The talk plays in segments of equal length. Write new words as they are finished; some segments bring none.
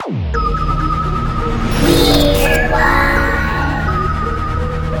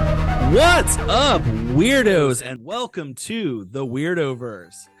up, weirdos, and welcome to the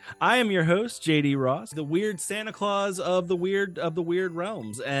Weirdoverse. I am your host, JD Ross, the weird Santa Claus of the weird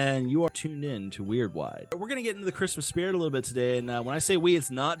realms, and you are tuned in to Weird Wide. We're going to get into the Christmas spirit a little bit today, and when I say we,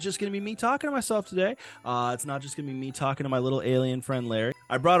 it's not just going to be me talking to myself today. It's not just going to be me talking to my little alien friend, Larry.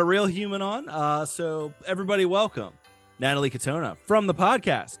 I brought a real human on, so everybody welcome Natalie Katona from the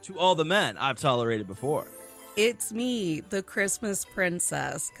podcast To All the Men I've Tolerated Before. It's me, the Christmas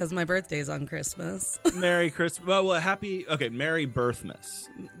princess, because my birthday's on Christmas. Merry Christmas. Well, Merry Birthmas.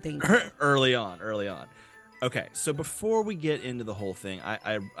 Thank you. Early on. Okay, so before we get into the whole thing,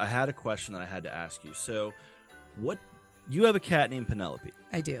 I had a question that I had to ask you. So, you have a cat named Penelope.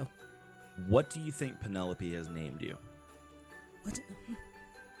 I do. What do you think Penelope has named you? What?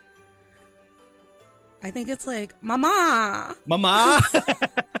 I think it's like, Mama! Mama?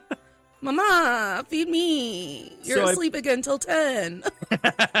 Mama, feed me. You're asleep again till 10.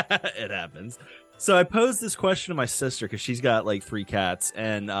 It happens. So I posed this question to my sister because she's got like 3 cats,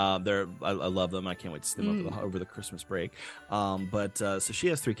 and I love them. I can't wait to see them over the Christmas break. So she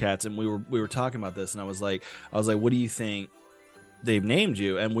has 3 cats, and we were talking about this, and I was like, what do you think they've named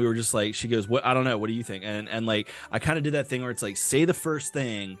you? And we were just like, she goes, what? I don't know. What do you think? And like, I kind of did that thing where it's like, say the first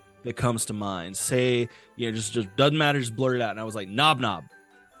thing that comes to mind. Say, just doesn't matter. Just blurt it out. And I was like, Knob.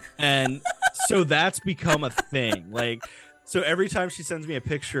 And so that's become a thing. Like, so every time she sends me a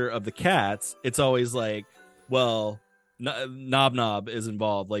picture of the cats, it's always like, well, Knob is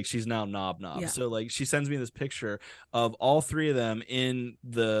involved. Like, she's now Knob. Yeah. So like, she sends me this picture of all 3 of them in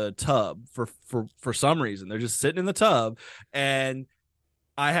the tub for some reason. They're just sitting in the tub, and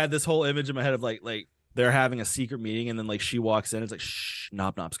I had this whole image in my head of like they're having a secret meeting, and then like she walks in, it's like, shh,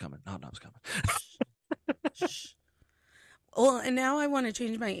 Knob's coming. Shh. Well, and now I want to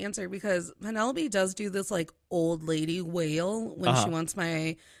change my answer because Penelope does do this like old lady wail when she wants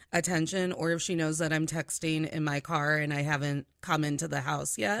my attention, or if she knows that I'm texting in my car and I haven't come into the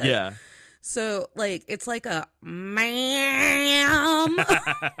house yet. Yeah. So like, it's like a ma'am,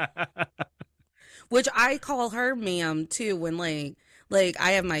 which I call her ma'am too when like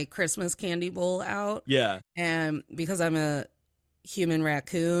I have my Christmas candy bowl out. Yeah. And because I'm a human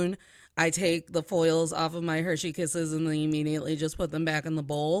raccoon, I take the foils off of my Hershey Kisses and then immediately just put them back in the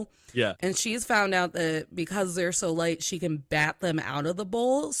bowl. Yeah. And she's found out that because they're so light, she can bat them out of the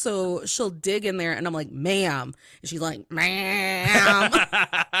bowl. So she'll dig in there, and I'm like, ma'am. And she's like, ma'am.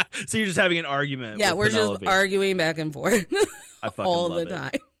 So you're just having an argument. Yeah, we're Penelope. just arguing back and forth I fucking all love the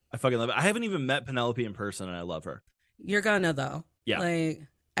time. I fucking love it. I haven't even met Penelope in person, and I love her. You're gonna, though. Yeah. Like,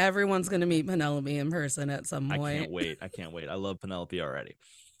 everyone's gonna meet Penelope in person at some point. I can't wait. I love Penelope already.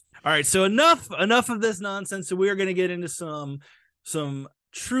 All right, so enough of this nonsense. So we are going to get into some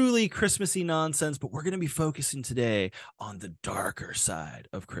truly Christmassy nonsense, but we're going to be focusing today on the darker side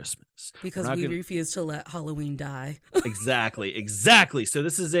of Christmas. Because we refuse to let Halloween die. Exactly. So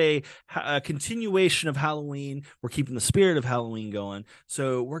this is a continuation of Halloween. We're keeping the spirit of Halloween going.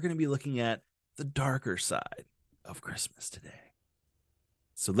 So we're going to be looking at the darker side of Christmas today.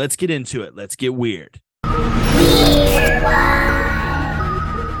 So let's get into it. Let's get weird.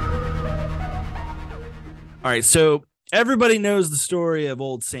 All right, so everybody knows the story of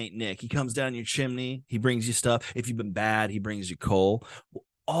old Saint Nick. He comes down your chimney. He brings you stuff. If you've been bad, he brings you coal.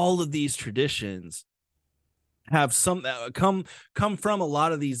 All of these traditions have some come from a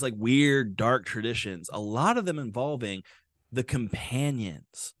lot of these like weird, dark traditions, a lot of them involving the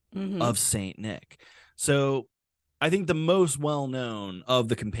companions of Saint Nick. So I think the most well-known of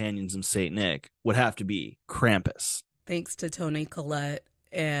the companions of Saint Nick would have to be Krampus. Thanks to Toni Collette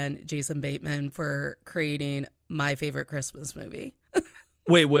and Jason Bateman for creating my favorite Christmas movie.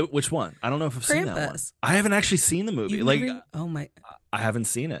 Wait, which one? I don't know if I've seen that one. I haven't actually seen the movie. Oh my! I haven't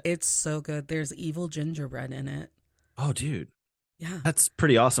seen it. It's so good. There's evil gingerbread in it. Oh, dude. Yeah, that's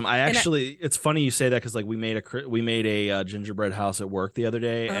pretty awesome. It's funny you say that because like we made a gingerbread house at work the other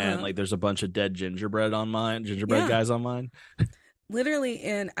day, and like there's a bunch of dead gingerbread guys on mine. Literally,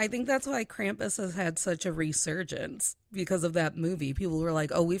 and I think that's why Krampus has had such a resurgence because of that movie. People were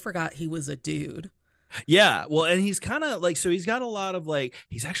like, "Oh, we forgot he was a dude." Yeah, well, and he's kind of like, so he's actually got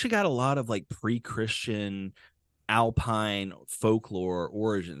a lot of like pre-Christian Alpine folklore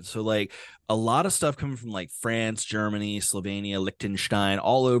origins. So like a lot of stuff coming from like France, Germany, Slovenia, Liechtenstein,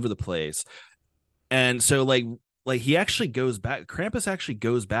 all over the place. And so like he actually goes back. Krampus actually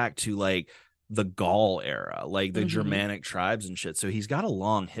goes back to like the Gaul era, like the Germanic tribes and shit. So he's got a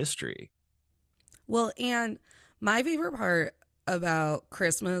long history. Well, and my favorite part about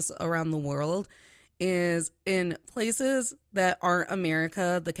Christmas around the world is in places that aren't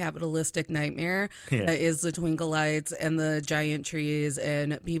America, the capitalistic nightmare Yeah. that is the twinkle lights and the giant trees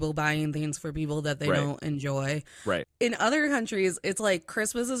and people buying things for people that they Right. don't enjoy. Right. In other countries, it's like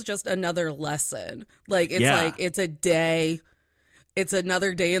Christmas is just another lesson. Like it's Yeah. like it's a day. It's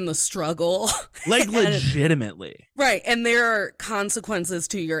another day in the struggle. Like And- legitimately. Right. And there are consequences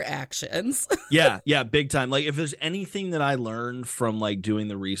to your actions. Yeah, yeah, big time. Like if there's anything that I learned from like doing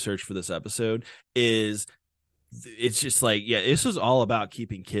the research for this episode is it's just like, yeah, this was all about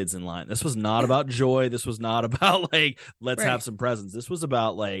keeping kids in line. This was not about joy. This was not about like, let's have Right. some presents. This was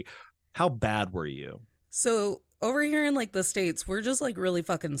about like, how bad were you? So over here in like the States, we're just like really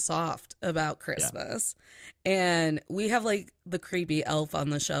fucking soft about Christmas. And we have like the creepy elf on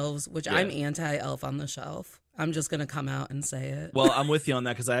the shelves, which Yeah. I'm anti elf on the shelf. I'm just going to come out and say it. Well, I'm with you on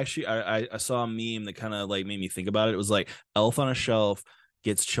that because I saw a meme that kind of like made me think about it. It was like elf on a shelf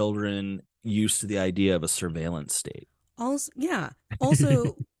gets children used to the idea of a surveillance state. Also, yeah.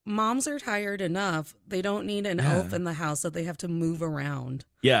 Also, moms are tired enough. They don't need an Yeah. elf in the house that they have to move around.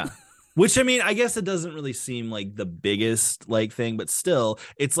 Yeah. Which, I mean, I guess it doesn't really seem like the biggest like thing, but still,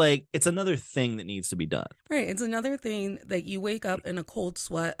 it's like it's another thing that needs to be done. Right. It's another thing that you wake up in a cold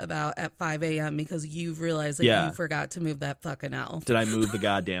sweat about at 5 a.m. because you've realized that Yeah. you forgot to move that fucking elf. Did I move the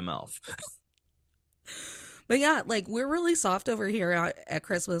goddamn elf? But yeah, like we're really soft over here at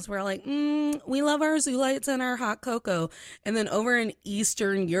Christmas. We're like, we love our zoo lights and our hot cocoa. And then over in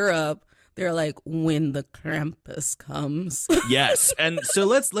Eastern Europe, they're like, when the Krampus comes. Yes. And so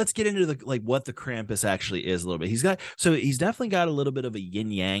let's get into the like what the Krampus actually is a little bit. He's definitely got a little bit of a yin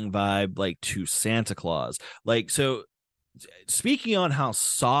yang vibe like to Santa Claus. Like, so speaking on how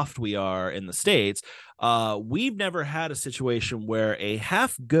soft we are in the States, we've never had a situation where a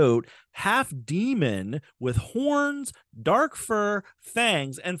half goat, half demon with horns, dark fur,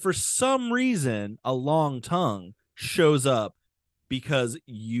 fangs, and for some reason a long tongue shows up because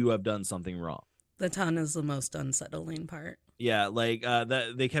you have done something wrong. The tongue is the most unsettling part. Yeah, like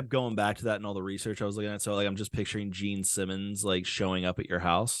that they kept going back to that in all the research I was looking at. So like I'm just picturing Gene Simmons like showing up at your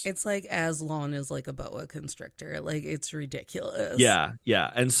house. It's like as long as like a boa constrictor. Like it's ridiculous. Yeah,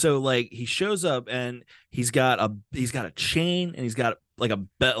 yeah. And so like he shows up and he's got a chain and he's got like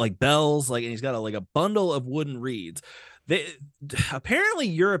like bells, like, and he's got like a bundle of wooden reeds. They apparently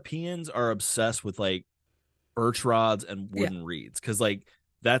Europeans are obsessed with like birch rods and wooden reeds because like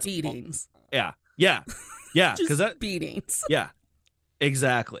that's Beatings. yeah because Just that beatings. yeah,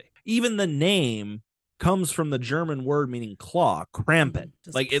 exactly. Even the name comes from the German word meaning claw, Krampet.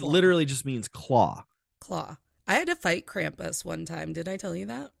 Just Like it claw. literally just means claw. Claw. I had to fight Krampus one time. Did I tell you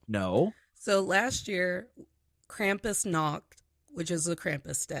that? No. So last year, Krampus knocked, which is the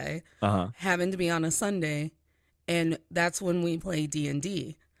Krampus day, Uh-huh. happened to be on a Sunday, and that's when we play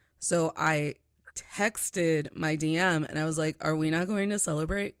D&D. So I texted my DM and I was like, are we not going to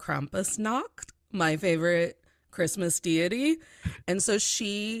celebrate Krampusnacht, my favorite Christmas deity? And so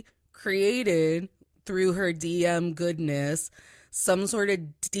she created, through her DM goodness, some sort of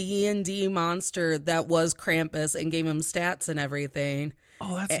D&D monster that was Krampus and gave him stats and everything.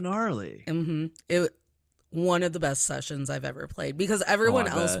 Oh, that's gnarly. It one of the best sessions I've ever played because everyone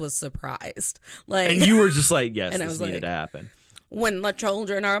I else bet. was surprised. Like, And you were just like, yes, And I this was needed like- to happen. when the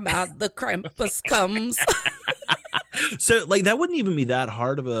children are about, the Krampus comes. So like that wouldn't even be that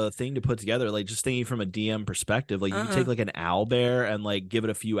hard of a thing to put together. Like just thinking from a DM perspective, like you could take like an owl bear and like give it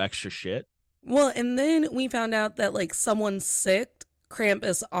a few extra shit. Well, and then we found out that like someone sicked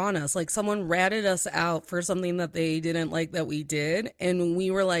Krampus on us. Like someone ratted us out for something that they didn't like that we did. And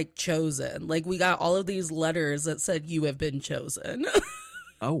we were like chosen. Like we got all of these letters that said you have been chosen.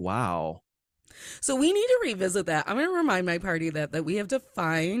 Oh wow. So we need to revisit that. I'm going to remind my party that we have to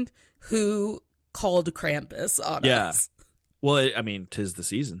find who called Krampus on Yeah. us. Well, I mean, 'tis the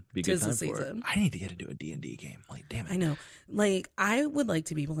season. Be a good Tis the time for it. season. I need to get into a D&D game. Like, damn it. I know. Like, I would like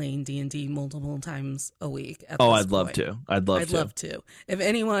to be playing D&D multiple times a week. Oh, this I'd love point. to. I'd love I'd to. love to. If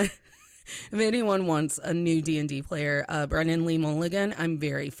anyone wants a new D&D player, Brennan Lee Mulligan, I'm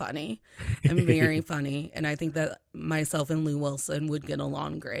very funny. I'm very funny. And I think that myself and Lou Wilson would get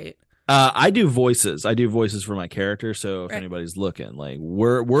along great. I do voices. I do voices for my character. So if Right. anybody's looking, like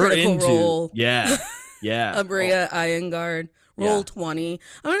we're Critical into Role. yeah, yeah. Abria Iyengar, Yeah. Roll20.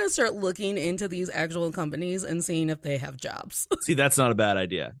 I'm going to start looking into these actual companies and seeing if they have jobs. See, that's not a bad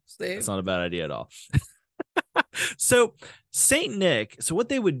idea. See? It's not a bad idea at all. So Saint Nick, so what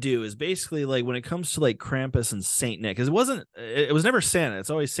they would do is basically like when it comes to like Krampus and Saint Nick, because it was never Santa. It's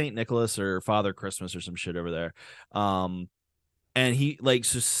always Saint Nicholas or Father Christmas or some shit over there. And he like,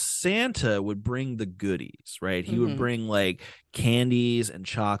 so Santa would bring the goodies, right? He would Mm-hmm. bring like candies and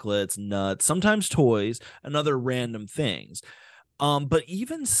chocolates, nuts, sometimes toys and other random things. But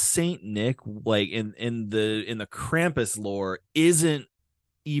even Saint Nick, like in the Krampus lore, isn't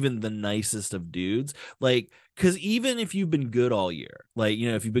even the nicest of dudes. Like, because even if you've been good all year, like,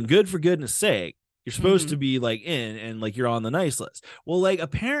 if you've been good for goodness sake, you're supposed Mm-hmm. to be like in and like you're on the nice list. Well, like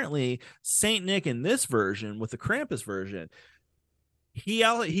apparently Saint Nick in this version with the Krampus version,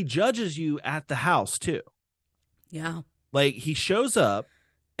 he judges you at the house too. Yeah. Like he shows up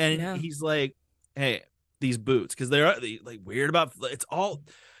and Yeah. he's like, "Hey, these boots," because they're like weird about it's all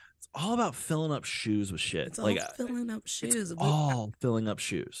about filling up shoes with shit. It's all Like filling up it's shoes. all filling up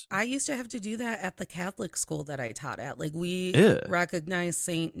shoes. I used to have to do that at the Catholic school that I taught at. Like, we Yeah. recognize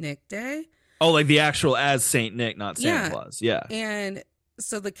Saint Nick Day. Oh, like the actual as Saint Nick, not Santa Yeah. Claus. Yeah. And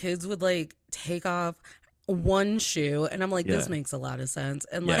so the kids would like take off one shoe, and I'm like, Yeah. this makes a lot of sense.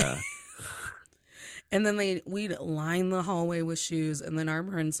 And like, Yeah. and then we'd line the hallway with shoes, and then our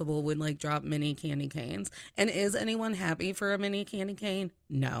principal would like drop mini candy canes. And is anyone happy for a mini candy cane?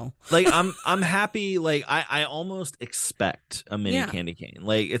 No. Like I'm happy. Like I almost expect a mini Yeah. candy cane.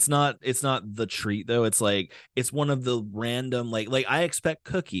 Like it's not the treat though. It's like it's one of the random like I expect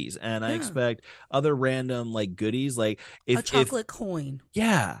cookies and I Yeah. expect other random like goodies. Like A if chocolate coin.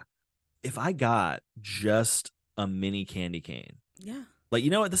 yeah, if I got just a mini candy cane. Yeah. Like, you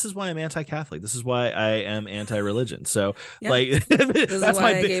know what? This is why I'm anti-Catholic. This is why I am anti-religion. So, Yeah. like, is that's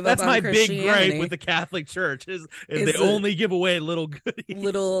why my I gave that's up my on big gripe Christianity. with the Catholic Church is Is they the- only give away little goodies.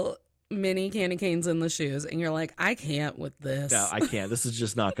 Little mini candy canes in the shoes, and you're like, I can't with this. No, I can't. This is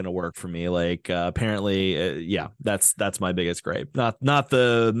just not going to work for me. Like, apparently, yeah, that's my biggest gripe. Not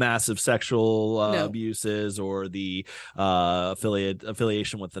the massive sexual No. abuses or the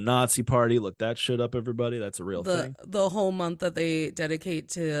affiliation with the Nazi Party. Look that shit up, everybody. That's a real thing. The whole month that they dedicate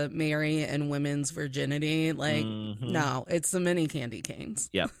to Mary and women's virginity, like, Mhm. no, it's the mini candy canes.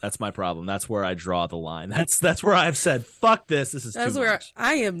 Yeah, that's my problem. That's where I draw the line. That's where I've said, fuck this. This is That's too where much.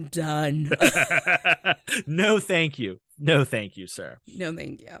 I am done. No, thank you. No, thank you, sir. No,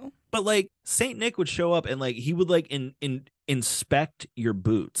 thank you. But like Saint Nick would show up and like he would like inspect your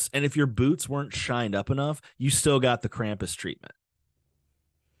boots, and if your boots weren't shined up enough, you still got the Krampus treatment.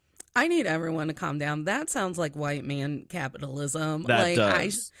 I need everyone to calm down. That sounds like white man capitalism. That like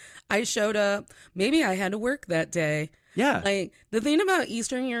does. I showed up. Maybe I had to work that day. Yeah. Like, the thing about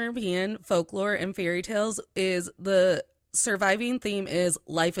Eastern European folklore and fairy tales is the surviving theme is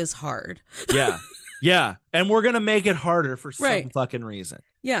life is hard. Yeah. Yeah. And we're gonna make it harder for some Right. fucking reason.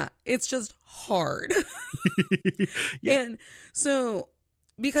 Yeah, it's just hard. Yeah. And so,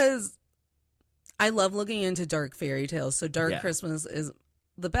 because I love looking into dark fairy tales, so Dark Yeah. Christmas is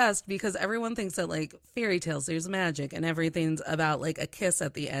the best because everyone thinks that like fairy tales, there's magic and everything's about like a kiss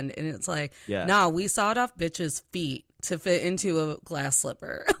at the end. And it's like, Yeah. nah, we sawed off bitches' feet to fit into a glass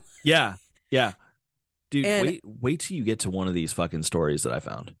slipper. Yeah. Yeah. Dude, And- wait till you get to one of these fucking stories that I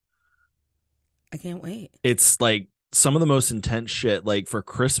found. I can't wait. It's like some of the most intense shit like for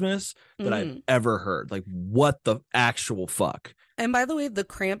Christmas that I've Mhm. ever heard. Like what the actual fuck? And by the way, the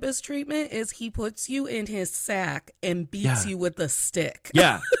Krampus treatment is he puts you in his sack and beats Yeah. you with a stick.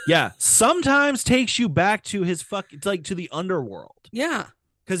 Yeah. Yeah. Sometimes takes you back to his like to the underworld. Yeah.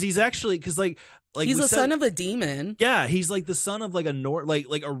 Cause he's actually like He's we a said- son of a demon. Yeah, he's like the son of like a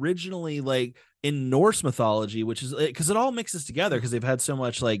like originally like in Norse mythology, which is because it all mixes together because they've had so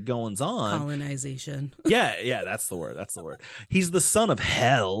much like goings on. Colonization. Yeah, that's the word. That's the word. He's the son of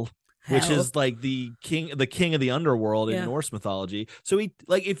Hel, which Hell. is like the king of the underworld in Yeah. Norse mythology. So he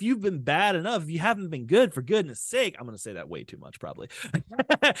like if you've been bad enough, if you haven't been good, for goodness sake, I'm gonna say that way too much probably.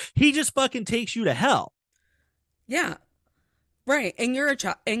 He just fucking takes you to hell. Yeah. Right. And you're a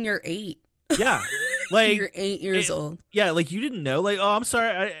child and you're 8. Yeah. Like you're 8 years old. yeah, like you didn't know. Like, oh, I'm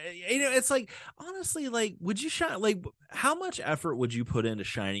sorry. It's like honestly, like, would you shine? Like, how much effort would you put into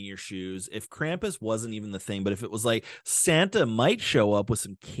shining your shoes if Krampus wasn't even the thing? But if it was like Santa might show up with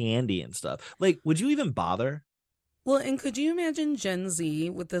some candy and stuff, like, would you even bother? Well, and could you imagine Gen Z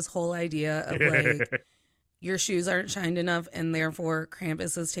with this whole idea of like your shoes aren't shined enough and therefore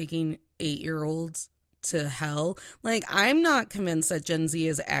Krampus is taking 8-year-olds to hell? Like, I'm not convinced that Gen Z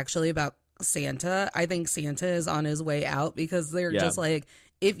is actually about Santa. I think Santa is on his way out because they're Yeah. just like,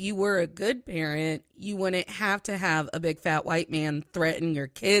 if you were a good parent, you wouldn't have to have a big fat white man threaten your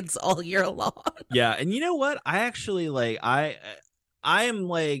kids all year long. Yeah, and you know what? I actually like I am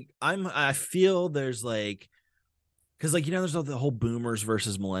like I feel there's like Because, like, there's the whole boomers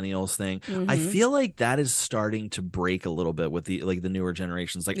versus millennials thing. I Mm-hmm. feel like that is starting to break a little bit with the newer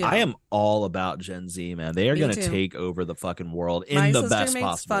generations. Like, I Yeah, am all about Gen Z, man. They are me going to too. take over the fucking world in My the sister best makes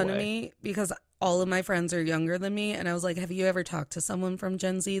possible fun of way. me because all of my friends are younger than me. And I was like, have you ever talked to someone from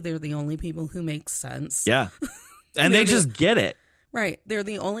Gen Z? They're the only people who make sense. Yeah. And They're they the just get it. right. They're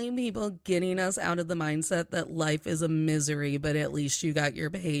the only people getting us out of the mindset that life is a misery, but at least you got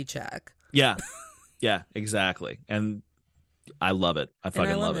your paycheck. Yeah. Yeah, exactly. And I love it. I And I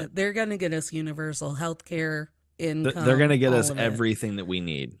fucking love love it. it. They're going to get us universal health care, They're gonna income, get all us of it. everything that we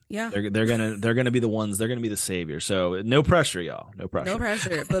need. Yeah. They're gonna be the ones. They're gonna be the savior. So no pressure, y'all. No No pressure.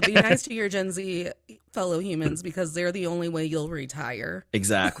 pressure. But be nice to your Gen Z fellow humans because they're the only way you'll retire.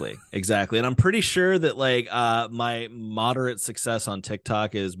 Exactly. And I'm pretty sure that like my moderate success on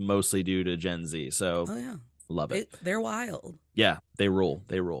TikTok is mostly due to Gen Z. So Oh, yeah. love it. They're wild. Yeah, they rule.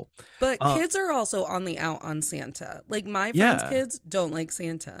 They rule. But Uh, kids are also on the out on Santa. Like my friends' yeah. kids don't like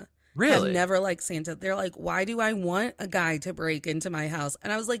Santa. Really? Have never liked Santa. They're like, why do I want a guy to break into my house?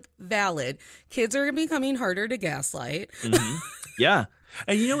 And I was like, valid. Kids are becoming harder to gaslight. Mhm. Yeah.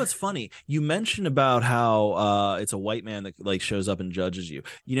 And you know what's funny? You mentioned about how it's a white man that like shows up and judges you.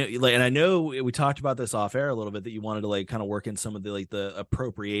 Like, and I know we talked about this off air a little bit that you wanted to like kind of work in some of the like the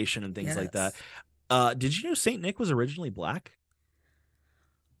appropriation and things like that. Yes. Did you know Saint Nick was originally black?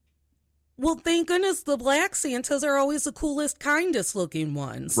 Well, thank goodness the black Santas are always the coolest, kindest looking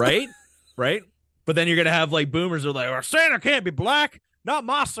ones. Right? Right? But then you're gonna have like boomers who are like, "Oh, Santa can't be black. Not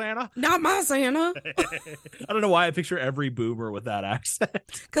my Santa." Not my Santa. I don't know why I picture every boomer with that accent.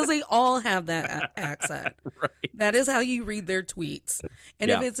 Because they all have that accent. Right. That is how you read their tweets. And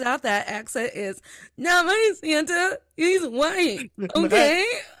Yeah. if it's not that accent, it's not my Santa. He's white. Okay.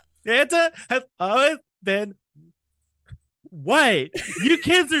 Santa has always been white. You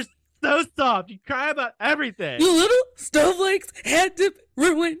kids are so soft. You cry about everything. You little snowflakes had to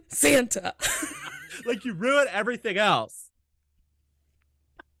ruin Santa. Like you ruin everything else.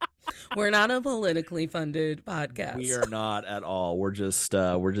 We're not a politically funded podcast. We are not at all. We're just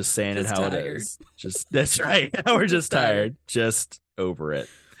saying Just it how tired. it is. Just that's right. We're just tired. Just over it.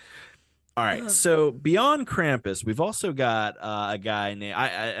 All right. So beyond Krampus, we've also got a guy named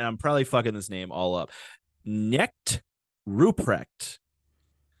and I'm probably fucking this name all up. Knecht Ruprecht.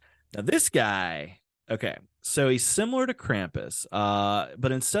 Now this guy, okay, so he's similar to Krampus,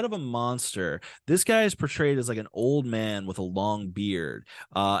 but instead of a monster, this guy is portrayed as like an old man with a long beard,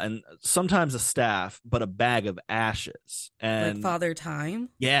 and sometimes a staff, but a bag of ashes. And like Father Time.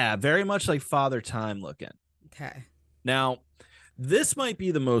 yeah, very much like Father Time looking. Okay. Now, this might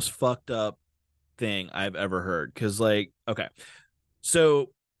be the most fucked up thing I've ever heard, because like, okay, so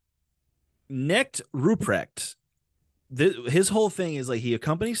Knecht Ruprecht, his whole thing is like he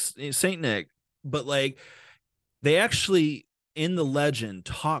accompanies Saint Nick, but like they actually in the legend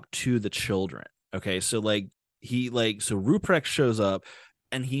talk to the children. Okay, so like so Ruprecht shows up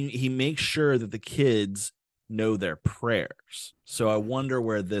and he makes sure that the kids know their prayers. So I wonder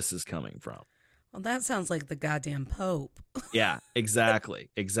where this is coming from. Well, that sounds like the goddamn Pope. Yeah, exactly.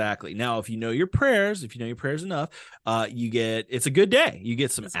 Now, if you know your prayers enough, it's a good day. You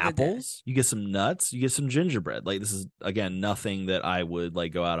get some It's a good day. apples, you get some nuts, you get some gingerbread. Like this is again nothing that I would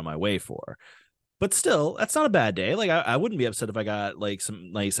like go out of my way for. But still, that's not a bad day. Like I wouldn't be upset if I got like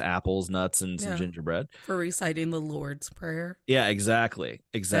some nice apples, nuts, and some Yeah. gingerbread. For reciting the Lord's Prayer. Yeah, exactly.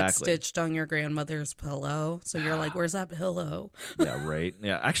 That's stitched on your grandmother's pillow. So you're like, where's that pillow? Yeah, right.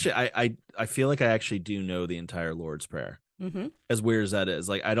 Yeah, actually, I feel like I actually do know the entire Lord's Prayer. Mm-hmm. As weird as that is,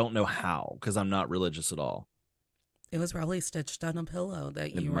 like I don't know how because I'm not religious at all. It was probably stitched on a pillow that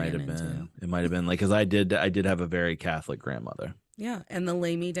It you might ran have into. been. It might have been like because I did have a very Catholic grandmother. Yeah, and the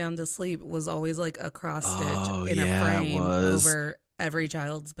lay me down to sleep was always like a cross stitch Oh, in yeah, a it frame was. over every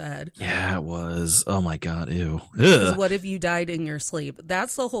child's bed. Yeah, it was. Oh my god, ew. 'Cause Ugh. what if you died in your sleep?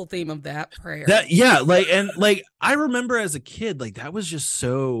 That's the whole theme of that prayer. Like I remember as a kid, like that was just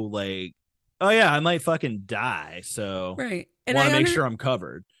so like, oh yeah, I might fucking die, so right. I want to make sure I'm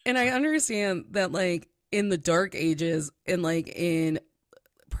covered. And I understand that like in the dark ages and like in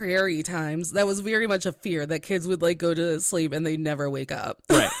prairie times, that was very much a fear that kids would like go to sleep and they never wake up.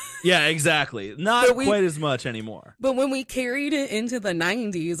 Right. Yeah, exactly. Not But quite as much anymore. But when we carried it into the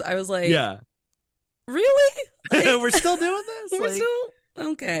 90s, I was like, Yeah. really? Like, We're still doing this? we're Like-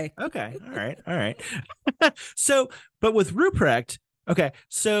 still okay. Okay. All right. So, but with Ruprecht, okay.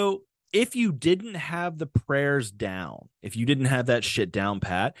 So if you didn't have the prayers down, if you didn't have that shit down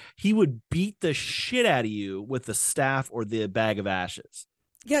pat, he would beat the shit out of you with the staff or the bag of ashes.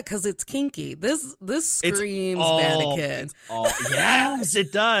 Yeah, because it's kinky. This It's screams all, Vatican. it's all, yes,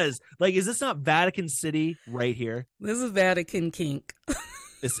 it does. Like, is this not Vatican City right here? This is Vatican kink.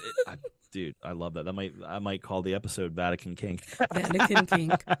 Dude, I love that. I might call the episode Vatican Kink. Vatican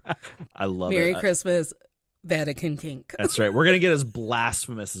kink. I love Merry it. Christmas, Vatican kink. That's right. We're gonna get as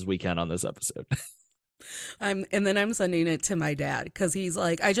blasphemous as we can on this episode. And then I'm sending it to my dad because he's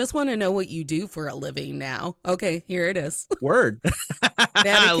like, I just want to know what you do for a living now. Okay, here it is. Word.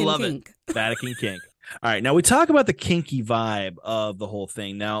 I love kink. it. Vatican Kink. All right, now we talk about the kinky vibe of the whole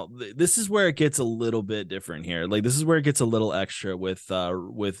thing. Now, this is where it gets a little bit different here. Like, this is where it gets a little extra with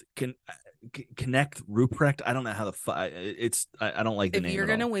Connect Ruprecht. I don't know how I don't like the name. If you're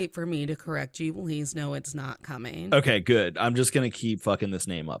gonna wait for me to correct you, please know it's not coming. Okay, good. I'm just gonna keep fucking this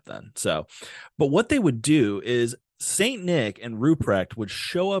name up then. So, but what they would do is Saint Nick and Ruprecht would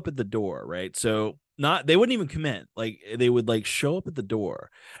show up at the door, right? So they wouldn't even come in. Like, they would like show up at the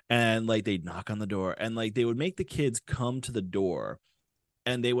door, and like they'd knock on the door, and like they would make the kids come to the door,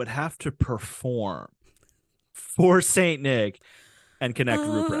 and they would have to perform for Saint Nick and Connect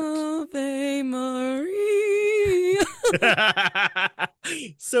Ruprecht. Ave Maria.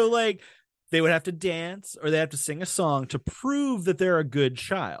 So like they would have to dance or they have to sing a song to prove that they're a good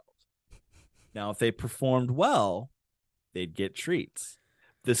child. Now, if they performed well, they'd get treats.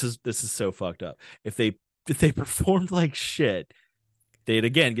 This is so fucked up. If they performed like shit, they'd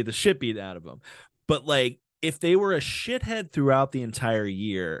again get the shit beat out of them. But like if they were a shithead throughout the entire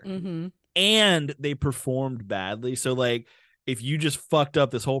year and they performed badly, so like if you just fucked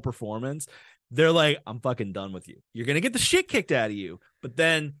up this whole performance, they're like, I'm fucking done with you. You're going to get the shit kicked out of you. But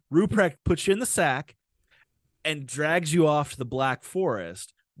then Ruprecht puts you in the sack and drags you off to the Black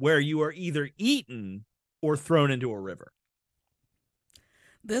Forest, where you are either eaten or thrown into a river.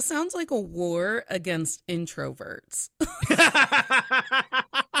 This sounds like a war against introverts.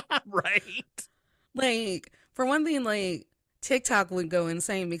 Right. Like, for one thing, like, TikTok would go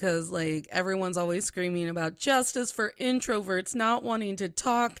insane because like everyone's always screaming about justice for introverts not wanting to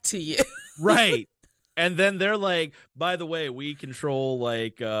talk to you. Right. And then they're like, by the way, we control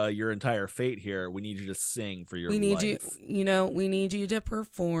like your entire fate here. We need you to sing for your life. We need you to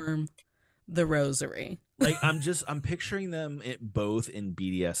perform the rosary. Like I'm picturing them both in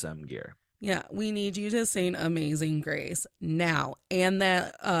BDSM gear. Yeah, we need you to sing Amazing Grace now. And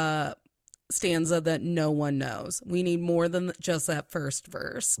that stanza that no one knows. We need more than just that first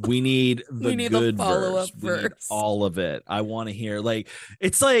verse. We need the follow-up verse. We need all of it. I want to hear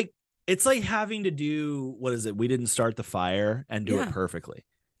it's like having to do, what is it? We didn't start the fire and do it perfectly.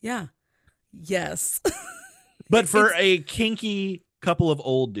 Yeah. Yes. But for a kinky couple of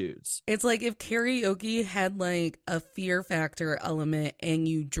old dudes. It's like if karaoke had like a fear factor element and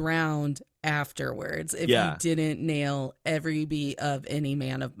you drowned afterwards if you didn't nail every beat of Any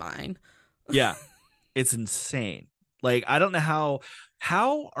Man of Mine. Yeah, it's insane. Like, I don't know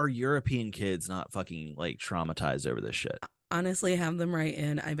how are European kids not fucking like traumatized over this shit? Honestly, have them write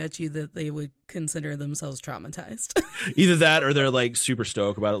in. I bet you that they would consider themselves traumatized. Either that or they're like super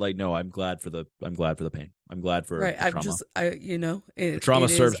stoked about it. Like, no, I'm glad for the pain. I'm glad for the trauma. The trauma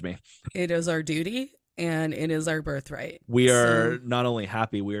serves me. It is our duty and it is our birthright. We are not only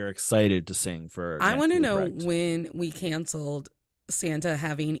happy, we are excited to sing for. I want to know when we canceled Santa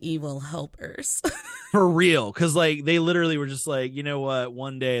having evil helpers. For real, because like they literally were just like, you know what,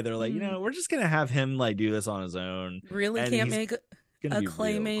 one day they're like, we're just gonna have him like do this on his own. Really can't make a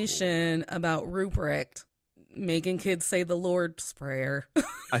claymation about Ruprecht making kids say the Lord's Prayer.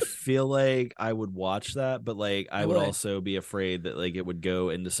 I feel like I would watch that, but like I would also be afraid that like it would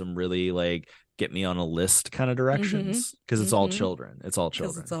go into some really like get me on a list kind of directions, because it's all children. It's all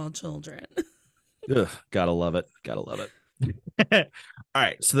children. Ugh, gotta love it. All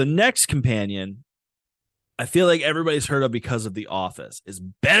right, so the next companion I feel like everybody's heard of because of The Office is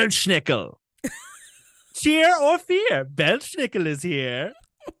Belsnickel. Cheer or fear, Belsnickel is here.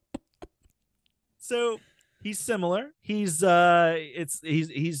 So he's similar. He's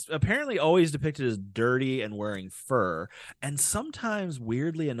apparently always depicted as dirty and wearing fur, and sometimes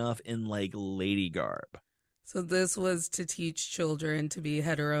weirdly enough in like lady garb. So this was to teach children to be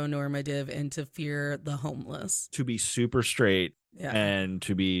heteronormative and to fear the homeless. To be super straight and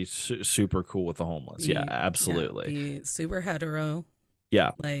to be super cool with the homeless. Yeah, absolutely. Be super hetero.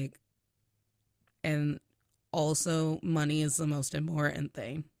 Yeah. And also money is the most important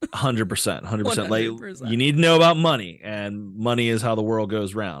thing. 100%. Like, you need to know about money, and money is how the world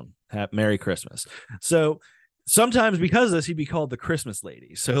goes round. Merry Christmas. So sometimes because of this, he'd be called the Christmas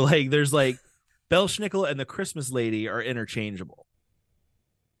lady. So like there's like Belsnickel and the Christmas lady are interchangeable.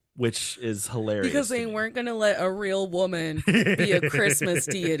 which is hilarious because they weren't going to let a real woman be a Christmas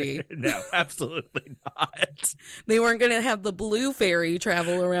deity. No, absolutely not. They weren't going to have the blue fairy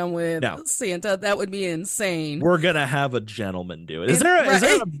travel around with Santa. That would be insane. We're going to have a gentleman do it. Is there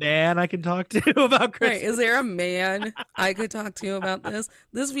a man I can talk to about Christmas? Right. Is there a man I could talk to about this?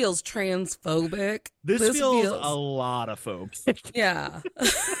 This feels transphobic. This feels a lot of phobic. Yeah.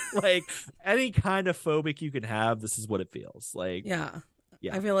 Like any kind of phobic you can have, this is what it feels like. Yeah.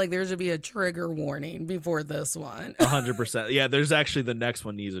 I feel like there should be a trigger warning before this one. 100%. Yeah, there's actually the next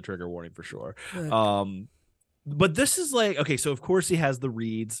one needs a trigger warning for sure. Good. But this is like, okay, so of course he has the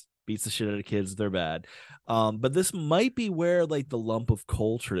reeds, beats the shit out of kids, they're bad. But this might be where like the lump of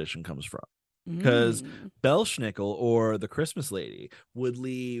coal tradition comes from. Because Belsnickel or the Christmas lady would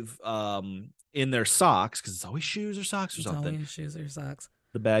leave in their socks, because it's always shoes or socks or something. Always shoes or socks.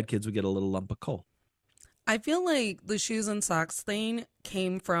 The bad kids would get a little lump of coal. I feel like the shoes and socks thing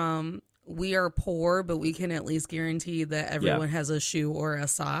came from we are poor, but we can at least guarantee that everyone has a shoe or a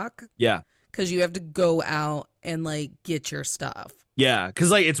sock. Yeah. Because you have to go out and like get your stuff. Yeah.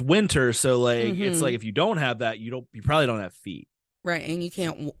 Because like it's winter. So like it's like if you don't have that, you probably don't have feet. Right. And you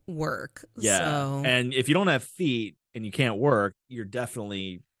can't work. Yeah. So. And if you don't have feet and you can't work, you're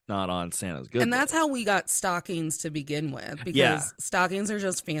definitely not on Santa's good. And that's how we got stockings to begin with, because stockings are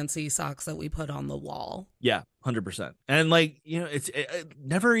just fancy socks that we put on the wall. Yeah, 100%. And like, you know, it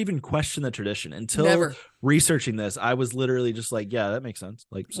never even questioned the tradition until researching this. I was literally just like, yeah, that makes sense.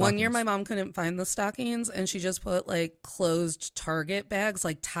 Like stockings. One year my mom couldn't find the stockings and she just put like closed Target bags,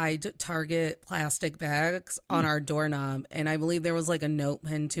 like tied Target plastic bags on our doorknob. And I believe there was like a note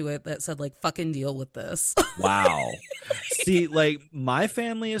pinned to it that said like, fucking deal with this. Wow. See, like my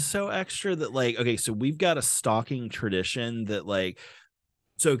family is so extra that like, okay, so we've got a stocking tradition that like,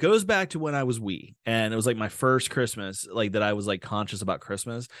 so it goes back to when I was wee, and it was like my first Christmas, like that I was like conscious about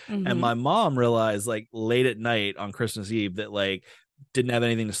Christmas. And my mom realized like late at night on Christmas Eve that like didn't have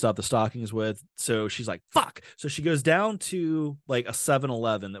anything to stuff the stockings with. So she's like, fuck. So she goes down to like a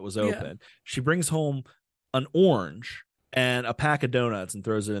 7-Eleven that was open. Yeah. She brings home an orange and a pack of donuts and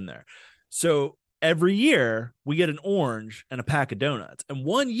throws it in there. So every year we get an orange and a pack of donuts. And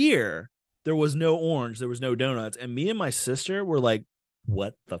one year there was no orange, there was no donuts. And me and my sister were like,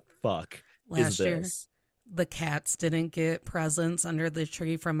 what the fuck is this? Year, the cats didn't get presents under the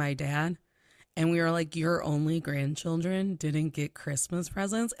tree from my dad. And we were like, your only grandchildren didn't get Christmas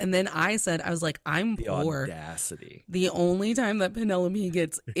presents. And then I said, I was like, I'm poor. Audacity. The only time that Penelope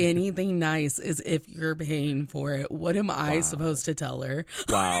gets anything nice is if you're paying for it. What am I supposed to tell her?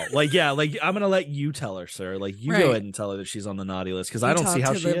 Wow. Like, yeah, like I'm going to let you tell her, sir. Like you go ahead and tell her that she's on the naughty list, because I don't see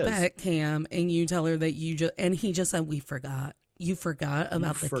how she is. You talk to the vet cam and you tell her that you just, and he just said, we forgot. You forgot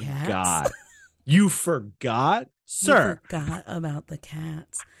about the cats? You forgot? Sir. You forgot about the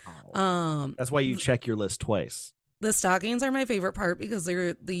cats. That's why you check your list twice. The stockings are my favorite part because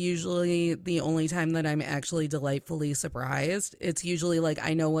they're usually the only time that I'm actually delightfully surprised. It's usually like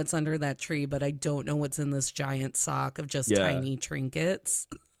I know what's under that tree, but I don't know what's in this giant sock of just tiny trinkets.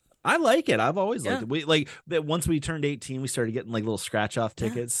 I like it. I've always liked it. We like that once we turned 18, we started getting like little scratch off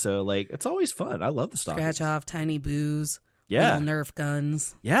tickets. So like it's always fun. I love the stockings. Scratch off, tiny booze. Yeah. Little Nerf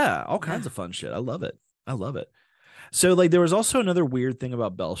guns. Yeah. All kinds of fun shit. I love it. I love it. So like there was also another weird thing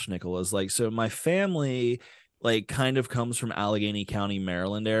about Belsnickel is like, so my family like kind of comes from Allegheny County,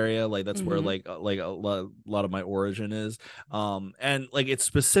 Maryland area. Like that's where like a lot of my origin is. And like it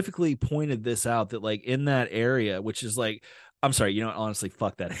specifically pointed this out that like in that area, which is like, I'm sorry, you know, honestly,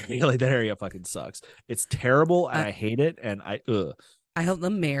 fuck that area. Like that area fucking sucks. It's terrible and I hate it. And I hope the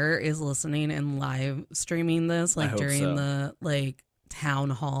mayor is listening and live streaming this like during the like town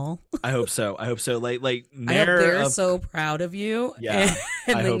hall. I hope so. Like mayor, I hope they're so proud of you. Yeah.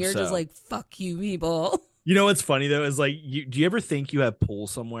 And then you're just like, fuck you people. You know what's funny though is like do you ever think you have pull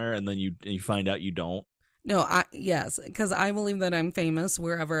somewhere and then you find out you don't? No, yes, because I believe that I'm famous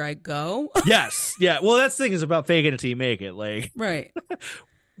wherever I go. Yes. Yeah. Well, that's the thing is about faking it till you make it. Like right.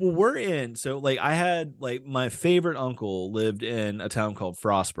 Well, we're in. So, like, I had like my favorite uncle lived in a town called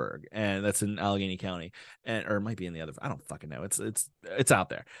Frostburg, and that's in Allegheny County, or it might be in the other. I don't fucking know. It's out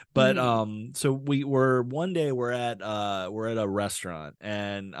there. But so we're at a restaurant,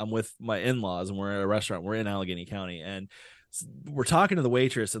 and I'm with my in-laws, and we're at a restaurant. We're in Allegheny County, and we're talking to the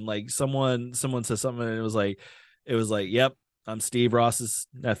waitress, and like someone says something, and it was like, yep, I'm Steve Ross's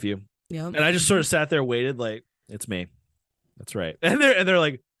nephew. Yeah. And I just sort of sat there, waited, like, it's me. That's right. And they're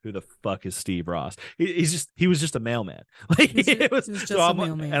like, who the fuck is Steve Ross? He was just a mailman. Like it was just a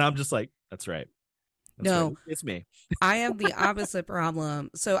mailman. And I'm just like, that's right. No, It's me. I have the opposite problem.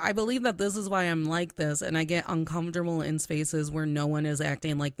 So I believe that this is why I'm like this, and I get uncomfortable in spaces where no one is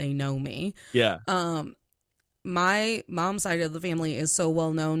acting like they know me. Yeah. My mom's side of the family is so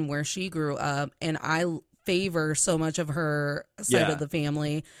well known where she grew up, and I favor so much of her side Yeah. of the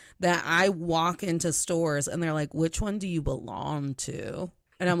family that I walk into stores and they're like, which one do you belong to?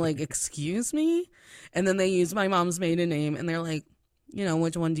 And I'm like, excuse me? And then they use my mom's maiden name and they're like,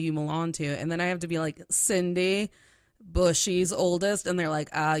 which one do you belong to? And then I have to be like, Cindy, Bushy's oldest. And they're like,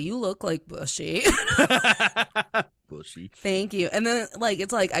 you look like Bushy. Bushy. Thank you. And then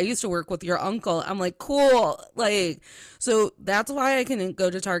it's like I used to work with your uncle. I'm like, cool. So that's why I can go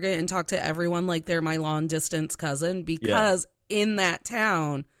to Target and talk to everyone like they're my long distance cousin, because in that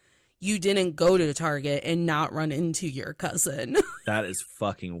town you didn't go to Target and not run into your cousin. That is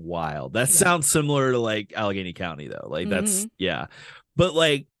fucking wild. That sounds similar to like Allegheny County though. Like that's But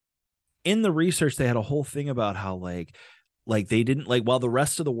like in the research they had a whole thing about how like they didn't like, while the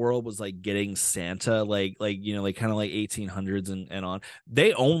rest of the world was like getting Santa like kind of like 1800s and on,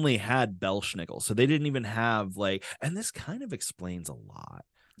 they only had Belschnickel. So they didn't even have and this kind of explains a lot.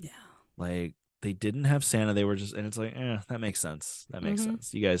 Yeah. Like they didn't have Santa. They were just, and it's like, that makes sense. That makes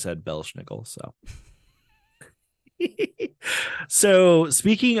sense. You guys had Belschnickel. So. So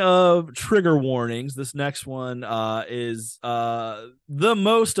speaking of trigger warnings, this next one is the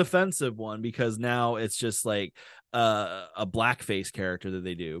most offensive one, because now it's just like a blackface character that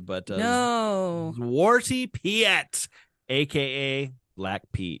they do, but no, Zwarty Piet, aka Black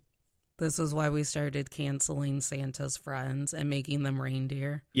Pete. This is why we started canceling Santa's friends and making them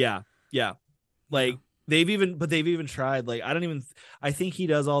reindeer. Yeah. They've even tried, I think he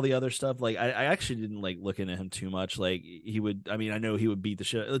does all the other stuff. I actually didn't look into him too much. I know he would beat the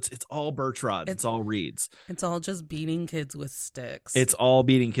shit. It's all birch rods. It's all reeds. It's all just beating kids with sticks. It's all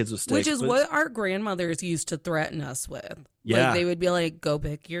beating kids with sticks. Which is what our grandmothers used to threaten us with. Yeah. They would be like, go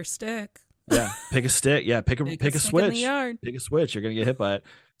pick your stick. Yeah. Pick a stick. Yeah. Pick a switch. In the yard. Pick a switch. You're going to get hit by it.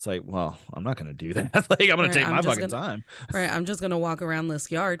 It's like, well, I'm not going to do that. I'm going to take my fucking time. Right. I'm just going to walk around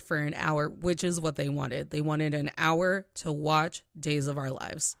this yard for an hour, which is what they wanted. They wanted an hour to watch Days of Our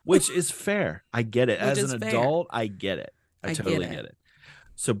Lives. Which is fair. I get it. As an adult, I get it. I totally get it.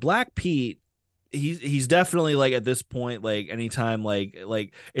 So Black Pete, he's definitely at this point, anytime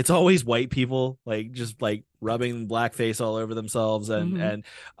it's always white people just rubbing blackface all over themselves and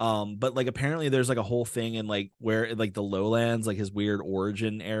but apparently there's a whole thing in where the lowlands, his weird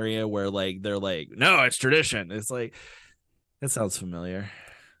origin area, where they're no, it's tradition. It's that sounds familiar.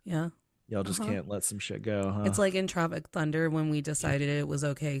 Yeah. Y'all just can't let some shit go, huh? It's like in Tropic Thunder when we decided it was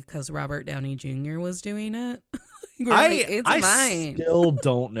okay because Robert Downey Jr. was doing it. I still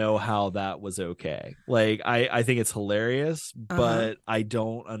don't know how that was okay. I think it's hilarious, but I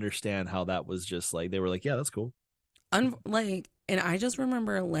don't understand how that was just they were yeah, that's cool. And I just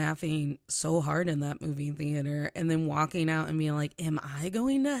remember laughing so hard in that movie theater and then walking out and being like, am I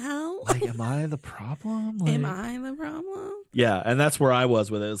going to hell? Am I the problem? Am I the problem? Yeah, and that's where I was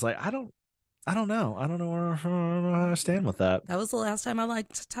with it. It's I don't know. I don't know where I stand with that. That was the last time I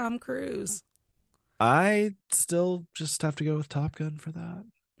liked Tom Cruise. I still just have to go with Top Gun for that.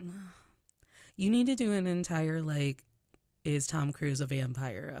 You need to do an entire is Tom Cruise a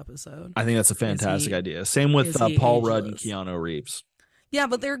vampire episode. I think that's a fantastic idea. Same with Paul Rudd and Keanu Reeves. Yeah,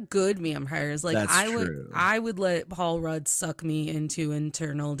 but they're good vampires. I would let Paul Rudd suck me into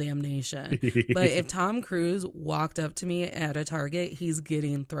eternal damnation. But if Tom Cruise walked up to me at a Target, he's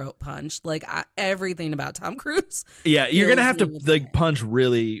getting throat punched. Everything about Tom Cruise. Yeah, you're gonna have to punch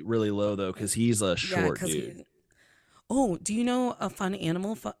really, really low though, because he's a short dude. Do you know a fun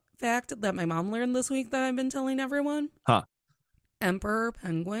animal fact that my mom learned this week that I've been telling everyone? Huh? Emperor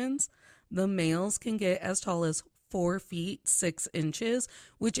penguins, the males can get as tall as 4 feet 6 inches,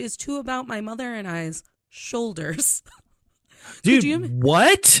 which is to about my mother and I's shoulders. Dude,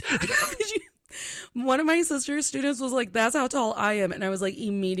 what? One of my sister's students was like, that's how tall I am. And I was like,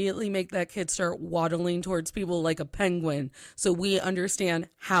 immediately make that kid start waddling towards people like a penguin so we understand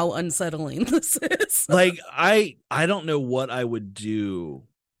how unsettling this is. I don't know what I would do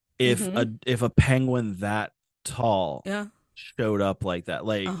if a penguin that tall showed up like that.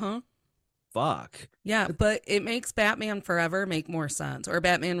 Fuck. Yeah, but it makes Batman Forever make more sense, or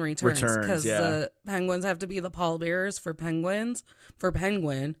Batman Returns, because the penguins have to be the pallbearers for penguins, for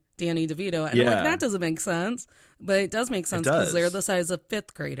Penguin, Danny DeVito. And I'm like, that doesn't make sense, but it does make sense because they're the size of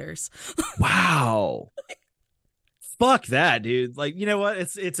 5th graders. Wow. Fuck that, dude. You know what?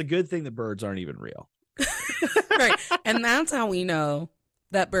 It's a good thing the birds aren't even real. Right. And that's how we know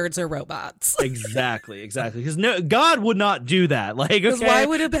that birds are robots. Exactly. Because no, God would not do that. Like, Because okay, why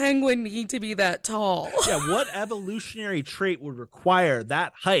would a penguin need to be that tall? yeah, what evolutionary trait would require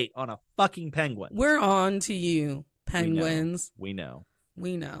that height on a fucking penguin? We're on to you, penguins. We know.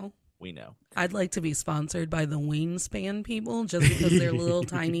 I'd like to be sponsored by the Wingspan people just because their little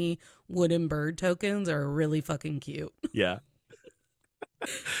tiny wooden bird tokens are really fucking cute. Yeah.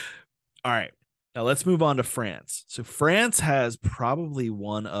 All right. Now let's move on to France. So France has probably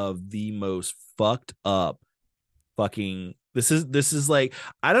one of the most fucked up fucking this is like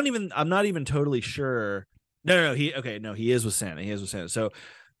I'm not even totally sure. No, he is with Santa. So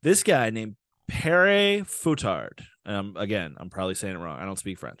this guy named Pere Foutard. Again, I'm probably saying it wrong. I don't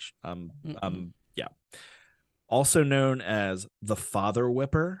speak French. Yeah. Also known as the Father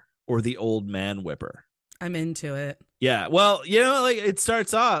Whipper or the Old Man Whipper. I'm into it. Yeah, well, like it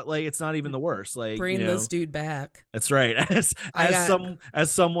starts off like it's not even the worst. Like bring this dude back. That's right.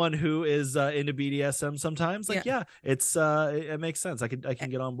 As someone who is into BDSM sometimes, like it's it makes sense. I can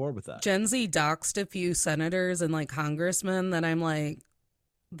get on board with that. Gen Z doxed a few senators and like congressmen that I'm like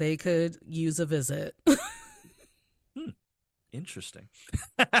they could use a visit. Interesting.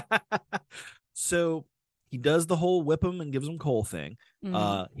 So he does the whole whip him and gives him coal thing.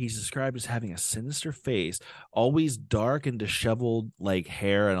 Mm-hmm. He's described as having a sinister face, always dark and disheveled like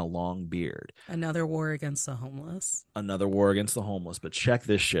hair and a long beard. Another war against the homeless. But check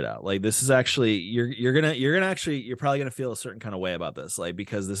this shit out. Like this is actually you're probably gonna feel a certain kind of way about this, like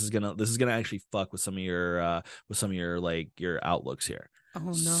because this is gonna actually fuck with some of your like your outlooks here. Oh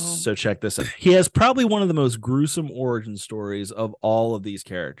no. So check this out. He has probably one of the most gruesome origin stories of all of these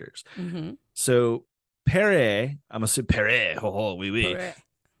characters. Mm-hmm. So Pere, I'm assuming Pere, Pere.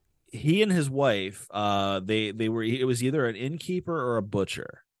 He and his wife, it was either an innkeeper or a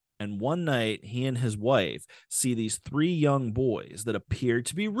butcher. And one night, he and his wife see these 3 young boys that appeared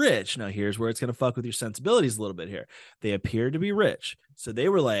to be rich. Now, here's where it's going to fuck with your sensibilities a little bit here. They appeared to be rich. So they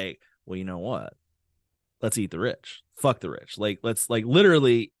were like, well, you know what? Let's eat the rich. Fuck the rich. Like, let's like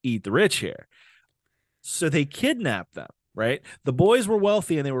literally eat the rich here. So they kidnapped them. Right. The boys were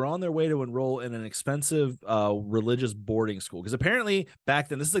wealthy and they were on their way to enroll in an expensive religious boarding school. Because apparently back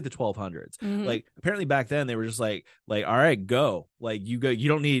then, this is like the 1200s. Mm-hmm. Like apparently back then they were just like, all right, go. Like you go. You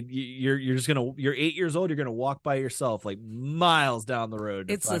don't need. You're 8 years old. You're going to walk by yourself like miles down the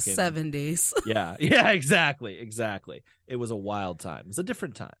road. It's the 70s. Yeah, exactly. It was a wild time. It was a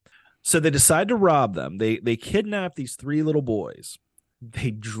different time. So they decide to rob them. They kidnap these 3 little boys.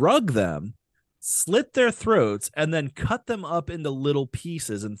 They drug them, slit their throats, and then cut them up into little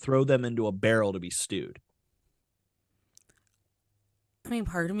pieces and throw them into a barrel to be stewed. I mean,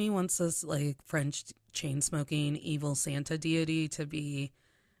 part of me wants this like French chain-smoking evil Santa deity to be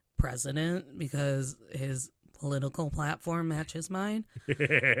president because his political platform matches mine.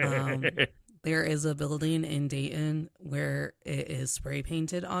 There is a building in Dayton where it is spray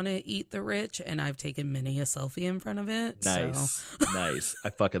painted on it, "Eat the Rich," and I've taken many a selfie in front of it. Nice. Nice.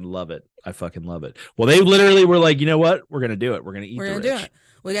 I fucking love it. Well, they literally were like, you know what? We're going to do it. We're going to eat the rich. Do it.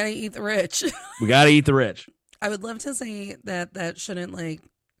 We got to eat the rich. We got to eat the rich. I would love to say that shouldn't like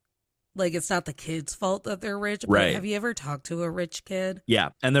it's not the kid's fault that they're rich. But right. Have you ever talked to a rich kid? Yeah.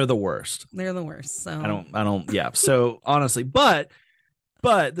 And they're the worst. So I don't. Yeah. So honestly, But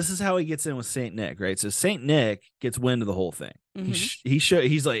this is how he gets in with Saint Nick, right? So Saint Nick gets wind of the whole thing. Mm-hmm.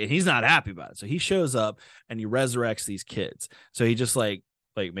 He's like, he's not happy about it. So he shows up and he resurrects these kids. So he just like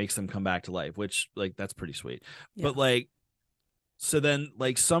makes them come back to life, which like that's pretty sweet. Yeah. But like, so then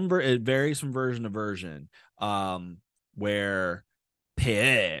like it varies from version to version, where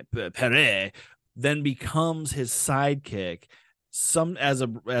Pere then becomes his sidekick,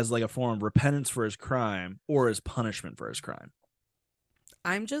 as like a form of repentance for his crime or as punishment for his crime.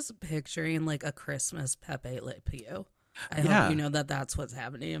 I'm just picturing like a Christmas Pepe Le Pew. I hope you know that's what's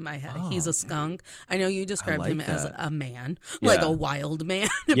happening in my head. He's a skunk. I know you described him as a man, like a wild man.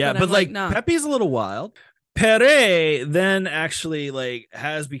 Yeah, but like nah. Pepe's a little wild. Pere then actually like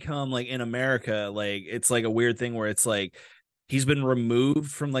has become like in America, like it's like a weird thing where it's like he's been removed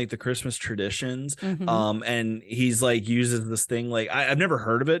from like the Christmas traditions. Mm-hmm. And he's like uses this thing like I've never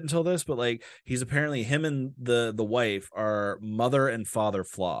heard of it until this, but like he's apparently him and the wife are mother and father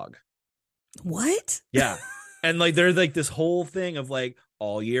flog. What? Yeah. And like there's like this whole thing of like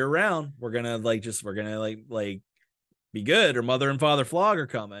all year round we're gonna be good, or mother and father flog are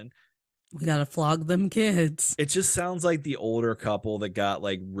coming. We gotta flog them kids. It just sounds like the older couple that got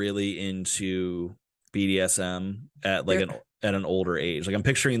like really into BDSM at like at an older age. Like I'm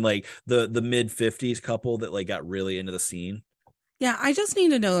picturing like the mid 50s couple that like got really into the scene. Yeah, I just need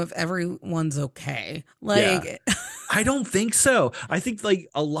to know if everyone's okay. Like, yeah. I don't think so. I think like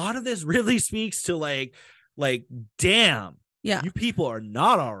a lot of this really speaks to like damn, Yeah. you people are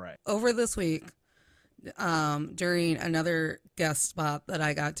not all right. Over this week, during another guest spot that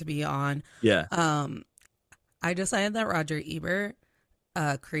I got to be on, Yeah. I decided that Roger Ebert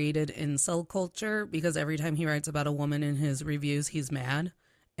created incel culture because every time he writes about a woman in his reviews, he's mad.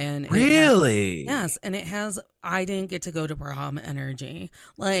 And Really? yes, and it has I didn't get to go to prom energy.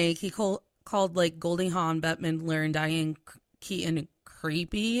 Like he called like Goldie Hawn, Bette Midler, and Diane Keaton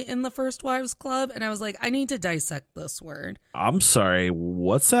creepy in the First Wives Club, and I was like, I need to dissect this word. I'm sorry.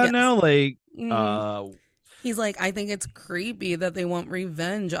 What's that Yes. now? Like, He's like, I think it's creepy that they want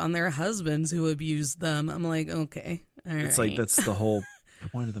revenge on their husbands who abused them. I'm like, okay, all it's right. like that's the whole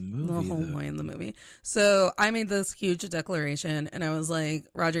point of the movie. The whole point of the movie. So I made this huge declaration, and I was like,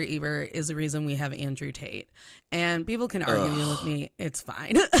 Roger Ebert is the reason we have Andrew Tate. And people can argue with me. It's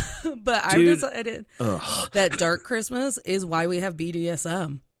fine. But I've decided that Dark Christmas is why we have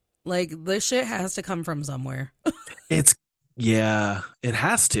BDSM. Like, this shit has to come from somewhere. It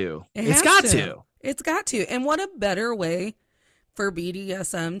has to. It's got to. It's got to. And what a better way for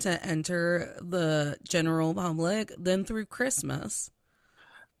BDSM to enter the general public than through Christmas.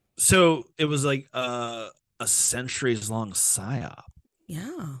 So it was like a centuries long psyop.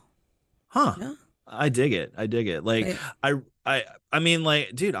 Yeah. Huh. Yeah. I dig it. Like I mean,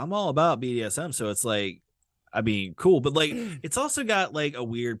 like, dude, I'm all about BDSM. So it's like, I mean, cool, but like, it's also got like a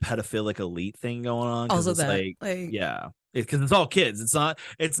weird pedophilic elite thing going on. Also, it's that, yeah, because it's all kids.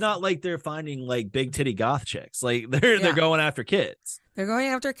 It's not like they're finding like big titty goth chicks. Like they're going after kids. They're going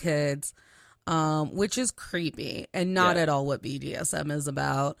after kids, which is creepy and not at all what BDSM is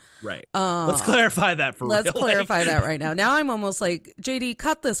about. Right. Let's clarify that Let's clarify that right now. Now I'm almost like, JD,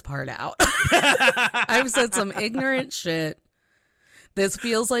 cut this part out. I've said some ignorant shit. This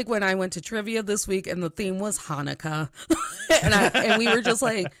feels like when I went to trivia this week and the theme was Hanukkah. and we were just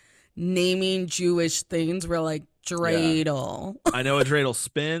like naming Jewish things. We're like, dreidel. Yeah. I know a dreidel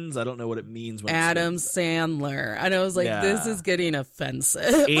spins. I don't know what it means. When Adam Sandler. And I was like, this is getting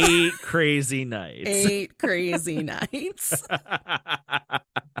offensive. 8 crazy nights. 8 crazy nights.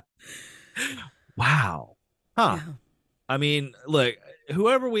 Wow. Huh. Yeah. I mean, look,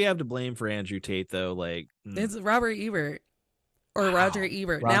 whoever we have to blame for Andrew Tate, though, like... It's Robert Ebert. Or Roger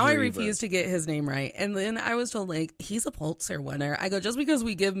Ebert. Now I refuse to get his name right. And then I was told, like, he's a Pulitzer winner. I go, just because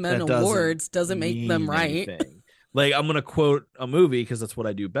we give men awards doesn't make them right. Anything. Like, I'm going to quote a movie because that's what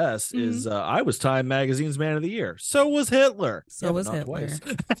I do best, is I was Time Magazine's Man of the Year. So was Hitler. So was Hitler.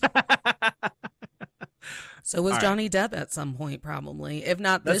 So was Johnny Depp at some point, probably. If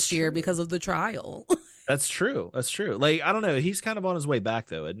not this year because of the trial. That's true. Like, I don't know. He's kind of on his way back,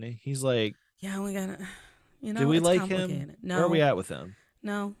 though, isn't he? He's like... Yeah, we got to... You know, do we like him? No. Where are we at with him?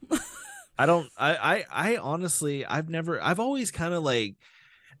 No. I honestly, I've always kind of like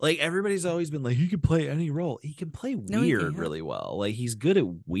everybody's always been like, he can play any role. He can play weird really well. Like, he's good at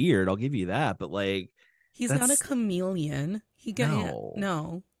weird. I'll give you that. But like, he's not a chameleon. He can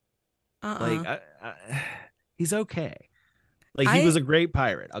no. Like, he's okay. Like, he was a great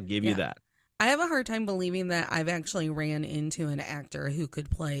pirate. I'll give you that. I have a hard time believing that I've actually ran into an actor who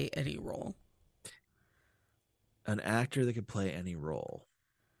could play any role. An actor that could play any role.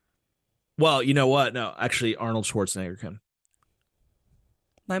 Well, you know what? No, actually, Arnold Schwarzenegger can.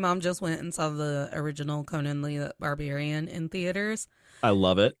 My mom just went and saw the original Conan the Barbarian in theaters. I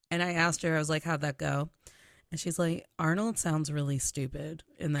love it. And I asked her, I was like, how'd that go? And she's like, Arnold sounds really stupid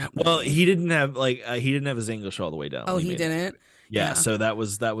in that movie. Well, he didn't have his English all the way down. Oh, he didn't? Yeah, so that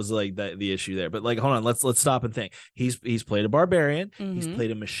was like the issue there. But like, hold on, let's stop and think. He's played a barbarian. Mm-hmm. He's played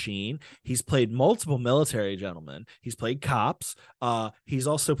a machine. He's played multiple military gentlemen. He's played cops. He's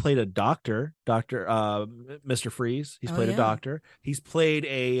also played a doctor, Mr. Freeze. He's played a doctor. He's played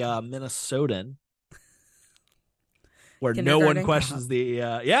a Minnesotan, where no one questions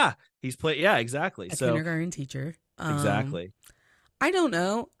he's played. Yeah, exactly. A kindergarten teacher. Exactly. I don't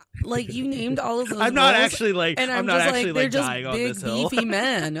know. Like, you named all of those. I'm not actually like, and I'm not actually like dying big, on this hill. Beefy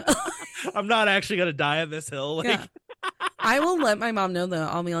men. I'm not actually gonna die on this hill. Like, yeah. I will let my mom know though.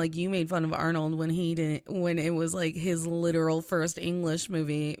 I'll be like, you made fun of Arnold when it was like his literal first English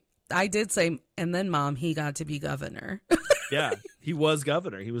movie. I did say, and then Mom, he got to be governor. Yeah, he was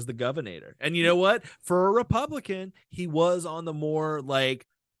governor. He was the governor. And you know what? For a Republican, he was on the more like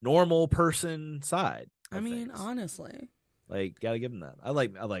normal person side. I mean, honestly. Like, gotta give him that. I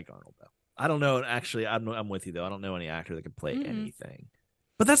like Arnold though. I don't know. Actually, I'm with you though. I don't know any actor that could play anything.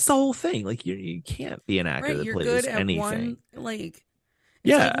 But that's the whole thing. Like, you can't be an actor that plays anything. Like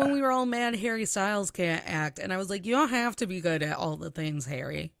when we were all mad Harry Styles can't act, and I was like, you don't have to be good at all the things,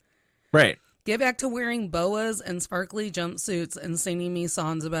 Harry. Right. Get back to wearing boas and sparkly jumpsuits and singing me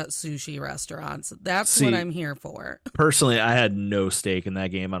songs about sushi restaurants. That's what I'm here for. Personally, I had no stake in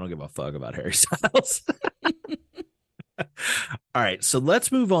that game. I don't give a fuck about Harry Styles. All right, so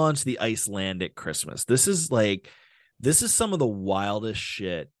let's move on to the Icelandic Christmas. This is some of the wildest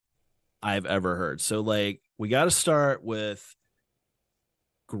shit I've ever heard. So like we got to start with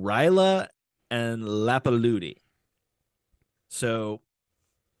Gryla and Lapaludi. So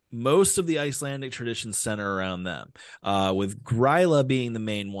most of the Icelandic traditions center around them, with Gryla being the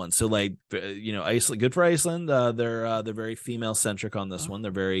main one. So like, Iceland, good for Iceland. They're very female centric on this one.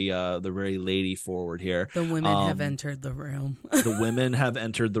 They're very lady forward here. The women have entered the room. The women have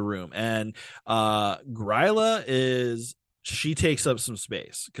entered the room, and Gryla she takes up some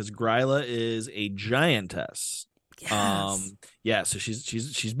space because Gryla is a giantess. Yes. So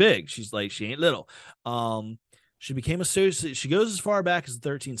she's big. She's like, she ain't little. She became associated. She goes as far back as the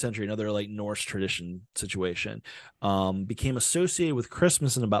 13th century, another like Norse tradition situation. Became associated with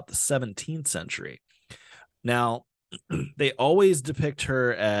Christmas in about the 17th century. Now, they always depict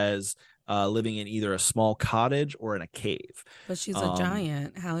her as living in either a small cottage or in a cave. But she's a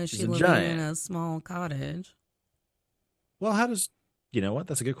giant. How is she living in a small cottage? Well, how does... You know what?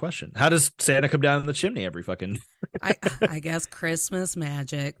 That's a good question. How does Santa come down the chimney every fucking... I guess Christmas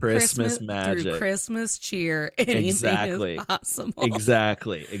magic. Christmas magic. Through Christmas cheer, anything is possible.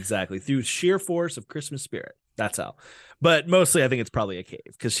 Exactly. Through sheer force of Christmas spirit. That's how. But mostly I think it's probably a cave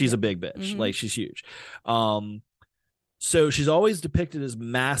because she's a big bitch. Mm-hmm. Like, she's huge. So she's always depicted as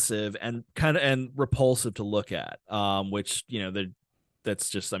massive and repulsive to look at, which,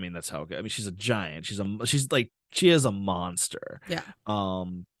 that's just, that's how it goes. She's a giant. She is a monster. Yeah.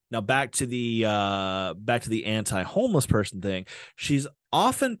 Now back to the anti-homeless person thing. She's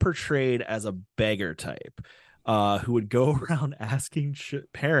often portrayed as a beggar type, who would go around asking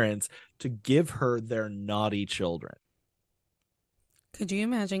parents to give her their naughty children. Could you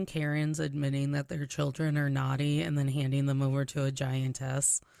imagine Karens admitting that their children are naughty and then handing them over to a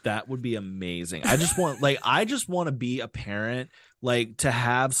giantess? That would be amazing. I just want to be a parent, like to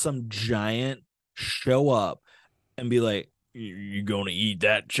have some giant show up and be like, "You gonna eat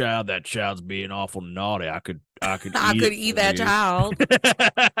that child? That child's being awful naughty. I could eat that child.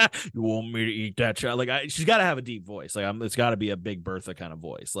 You want me to eat that child?" Like, she's got to have a deep voice. Like, it's got to be a Big Bertha kind of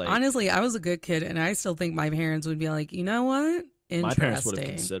voice. Like, honestly, I was a good kid, and I still think my parents would be like, you know what? My parents would have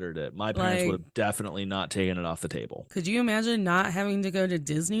considered it. My parents would have definitely not taken it off the table. Could you imagine not having to go to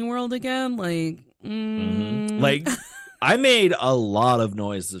Disney World again? Like, like. I made a lot of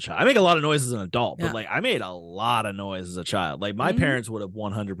noise as a child. I make a lot of noise as an adult, but I made a lot of noise as a child. Like, my parents would have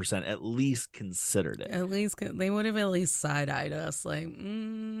 100% at least considered it. At least they would have at least side-eyed us. Like,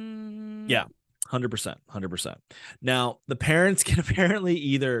 yeah, 100%. Now, the parents can apparently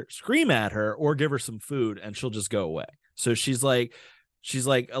either scream at her or give her some food, and she'll just go away. So she's like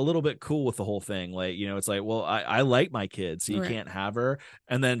a little bit cool with the whole thing. Like, it's like, well, I like my kid, so you can't have her.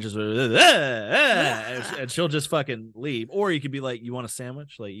 And then just, and she'll just fucking leave. Or you could be like, you want a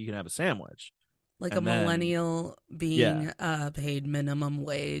sandwich? Like, you can have a sandwich. Like, and a millennial being paid minimum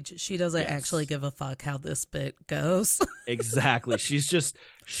wage. She doesn't actually give a fuck how this bit goes. Exactly. She doesn't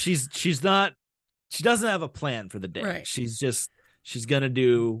have a plan for the day. Right. She's going to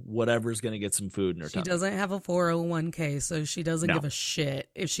do whatever's going to get some food in her tummy. She doesn't have a 401k, so she doesn't give a shit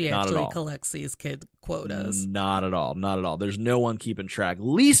if she actually collects these kid quotas. Not at all. There's no one keeping track,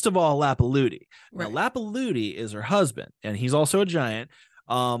 least of all Lapaludi. Right. Now, Lapaludi is her husband, and he's also a giant.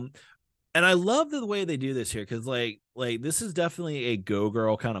 And I love the way they do this here, because like this is definitely a Go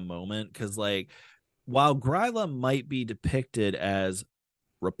Girl kind of moment, because like while Gryla might be depicted as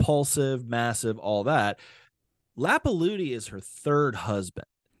repulsive, massive, all that, Lapaludi is her third husband.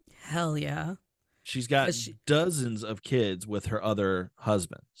 Hell yeah. She's got dozens of kids with her other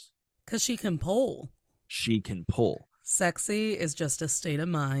husbands. Because she can pull. Sexy is just a state of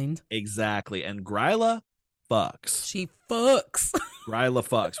mind. Exactly. And Gryla fucks. She fucks. Gryla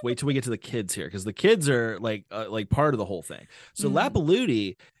fucks. Wait till we get to the kids here, because the kids are like part of the whole thing. So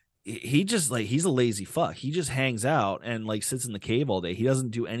Lapaludi, he's a lazy fuck. He just hangs out and like sits in the cave all day. He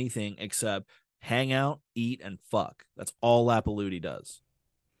doesn't do anything except hang out, eat, and fuck. That's all Lapaludi does.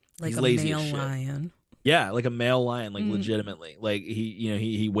 Like he's a lazy male lion. Yeah, like a male lion, like legitimately. Like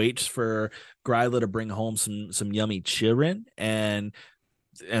he waits for Gryla to bring home some yummy children, and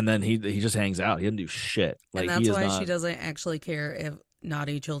then he just hangs out. He doesn't do shit. Like, and that's why she doesn't actually care if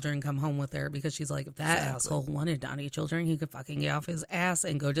naughty children come home with her, because she's like, if that asshole wanted naughty children, he could fucking get off his ass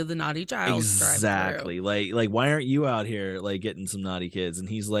and go to the naughty child. Exactly. Like why aren't you out here like getting some naughty kids? And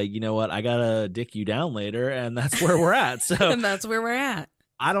he's like, you know what? I gotta dick you down later, and that's where we're at. So and that's where we're at.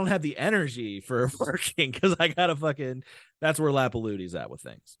 I don't have the energy for working because I gotta fucking. That's where Lapaloody's at with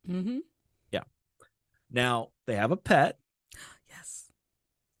things. Mm-hmm. Yeah. Now they have a pet. Yes.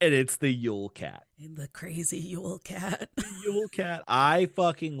 And it's the Yule Cat. The crazy Yule Cat. Yule Cat. I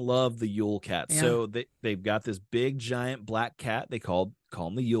fucking love the Yule Cat. Yeah. So they've got this big giant black cat. They call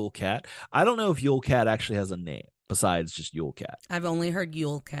him the Yule Cat. I don't know if Yule Cat actually has a name besides just Yule Cat. I've only heard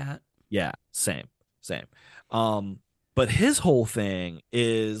Yule Cat. Yeah, same. But his whole thing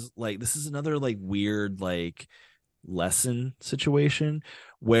is like, this is another like weird like lesson situation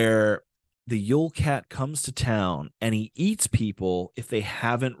where the Yule Cat comes to town and he eats people if they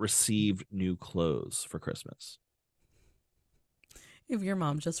haven't received new clothes for Christmas. If your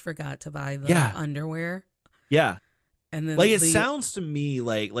mom just forgot to buy the underwear. Yeah. And then like it sounds to me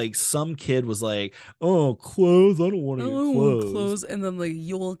like some kid was like, "Oh, clothes, I don't want to get clothes." And then the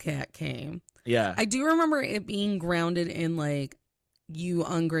Yule Cat came. Yeah. I do remember it being grounded in like, you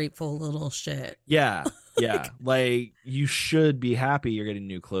ungrateful little shit. Yeah. Yeah. Like you should be happy you're getting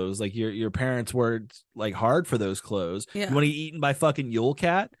new clothes. Like your parents worked like hard for those clothes. Yeah. You want to get eaten by fucking Yule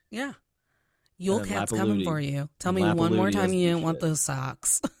Cat? Yeah. Yule Cat's coming for you. Tell me one more time you didn't want those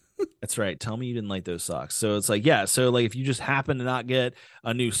socks. That's right. Tell me you didn't like those socks. So it's like, yeah. So like if you just happen to not get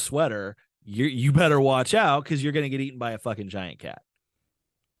a new sweater, you better watch out because you're gonna get eaten by a fucking giant cat.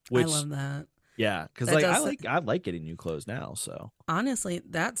 I love that. Yeah, because like I like getting new clothes now. So honestly,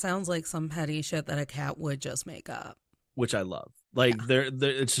 that sounds like some petty shit that a cat would just make up. Which I love. Like they're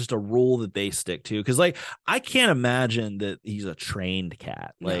it's just a rule that they stick to. Because like I can't imagine that he's a trained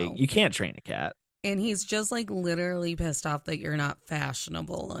cat. Like you can't train a cat. And he's just like literally pissed off that you're not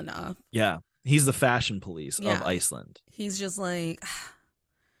fashionable enough. Yeah, he's the fashion police of Iceland. He's just like,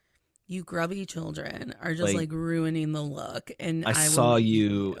 you grubby children are just like ruining the look. And I saw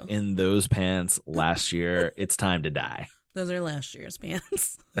you in those pants last year. It's time to die. Those are last year's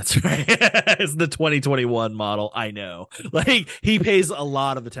pants. That's right. It's the 2021 model. I know. Like he pays a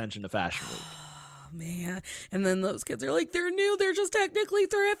lot of attention to fashion week. Oh, man. And then those kids are like, they're new. They're just technically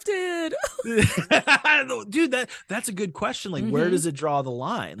thrifted. Dude, that's a good question. Like, where does it draw the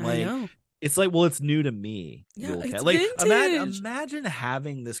line? Like, it's like, well, it's new to me. Yeah, Yule Cat. it's Like, vintage. imagine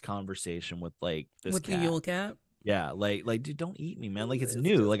having this conversation with like this with cat. the Yule Cat. Yeah, like, dude, don't eat me, man. Like, it's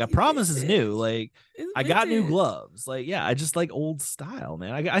new. Like, I promise it's new. Like, It's I got new vintage. gloves. Like, yeah, I just like old style,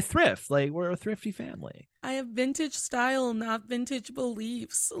 man. I thrift. Like, we're a thrifty family. I have vintage style, not vintage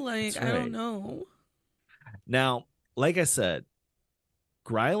beliefs. Like, That's I right. don't know. Now, like I said,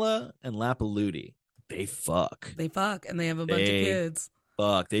 Gryla and Lapalooty, they fuck. They fuck and they have a bunch of kids.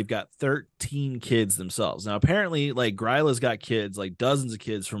 Fuck. They've got 13 kids themselves. Now, apparently, like, Gryla's got kids, like dozens of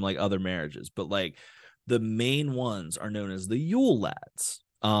kids from like other marriages, but like the main ones are known as the Yule Lads.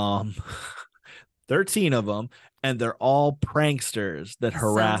 13 of them, and they're all pranksters that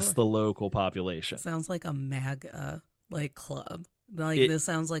harass the local population. Sounds like a MAGA like club. Like this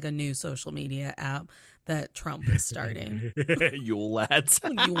sounds like a new social media app that Trump is starting. Yule Lads.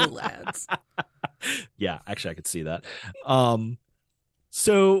 Yule Lads. Yeah, actually I could see that.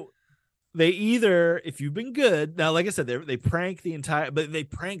 So they either, if you've been good, now like I said, they prank the entire, but they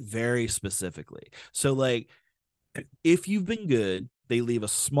prank very specifically. So like if you've been good, they leave a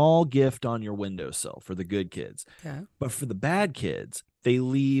small gift on your windowsill for the good kids. Okay. But for the bad kids, they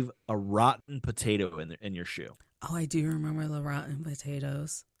leave a rotten potato in your shoe. Oh, I do remember the rotten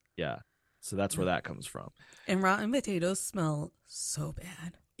potatoes. Yeah. So that's where that comes from. And rotten potatoes smell so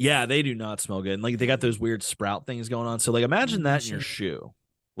bad. Yeah, they do not smell good. And like they got those weird sprout things going on. So like imagine that in your shoe.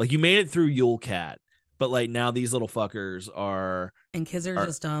 Like you made it through Yule Cat, but like now these little fuckers are. And kids are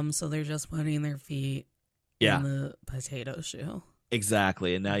just dumb, so they're just putting their feet in the potato shoe.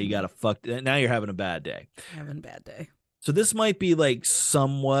 Exactly. And now you got to now you're having a bad day. Having a bad day. So this might be like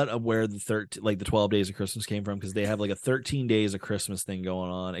somewhat of where the 12 days of Christmas came from, because they have like a 13 days of Christmas thing going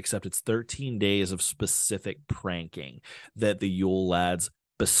on, except it's 13 days of specific pranking that the Yule Lads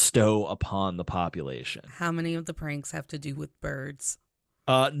bestow upon the population. How many of the pranks have to do with birds?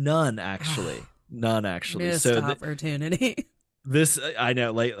 None actually. None actually. Missed opportunity. This I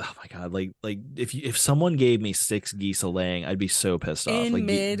know, like, oh my god, like if someone gave me 6 geese a laying, I'd be so pissed off. In like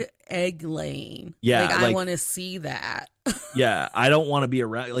mid-egg laying. Yeah, like I want to see that. Yeah, I don't want to be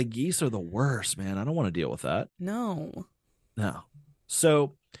around. Like geese are the worst, man. I don't want to deal with that. No.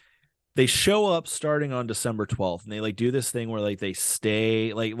 So they show up starting on December 12th, and they like do this thing where like they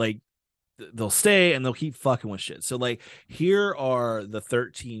stay, like they'll stay and they'll keep fucking with shit. So like here are the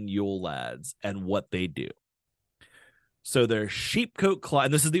 13 Yule Lads and what they do. So they're Sheepcoat Claude,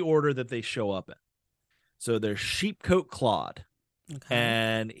 and this is the order that they show up in. So they're Sheepcoat Claude,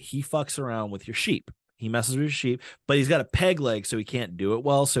 and he fucks around with your sheep. He messes with your sheep, but he's got a peg leg, so he can't do it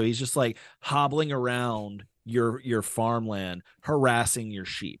well. So he's just like hobbling around your farmland, harassing your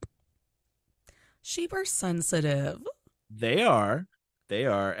sheep. Sheep are sensitive. They are. They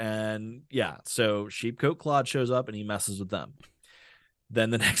are. And yeah, so Sheepcoat Claude shows up and he messes with them. Then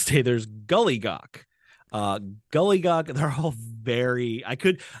the next day there's Gullygok. Gullygok, they're all very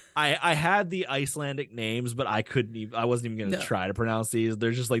I had the Icelandic names, but I wasn't even gonna try to pronounce these.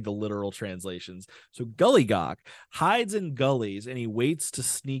 They're just like the literal translations. So Gullygok hides in gullies and he waits to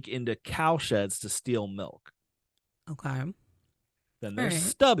sneak into cow sheds to steal milk. Okay. Then there's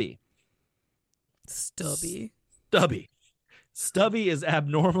Stubby. Stubby is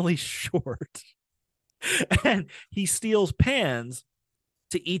abnormally short. And he steals pans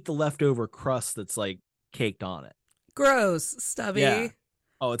to eat the leftover crust that's like caked on it. Gross, Stubby. Yeah.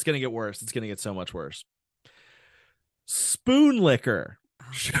 Oh, it's gonna get worse. It's gonna get so much worse. Spoonlicker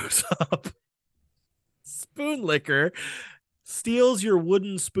shows up. Spoonlicker steals your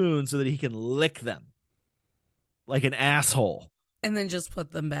wooden spoon so that he can lick them like an asshole. And then just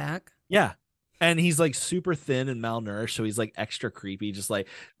put them back. Yeah. And he's like super thin and malnourished, so he's like extra creepy, just like,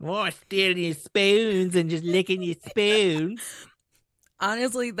 stealing your spoons and just licking your spoons.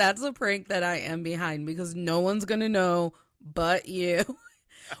 Honestly, that's a prank that I am behind because no one's going to know but you.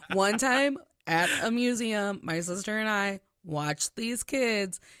 One time at a museum, my sister and I watched these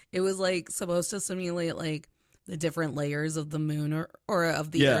kids. It was like supposed to simulate like the different layers of the moon or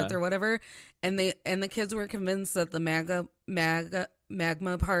of the earth or whatever. And the kids were convinced that the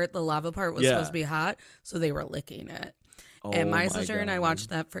magma part, the lava part was supposed to be hot. So they were licking it. And my sister and I watched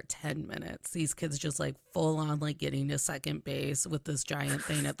that for 10 minutes. These kids just like full on like getting to second base with this giant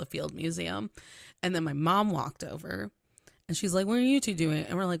thing at the Field Museum. And then my mom walked over and she's like, what are you two doing?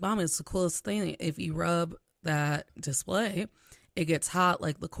 And we're like, Mom, it's the coolest thing. If you rub that display, it gets hot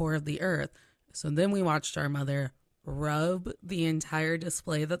like the core of the earth. So then we watched our mother rub the entire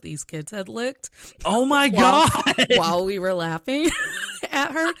display that these kids had licked. Oh my God. While we were laughing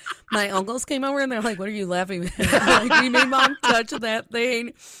at her. My uncles came over and they're like, what are you laughing at? Like, we made Mom touch that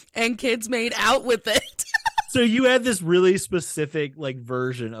thing and kids made out with it. So you had this really specific like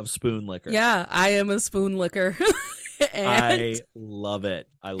version of spoon licker. Yeah, I am a spoon licker. I love it.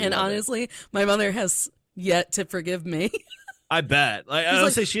 And honestly, my mother has yet to forgive me. I bet. Like, I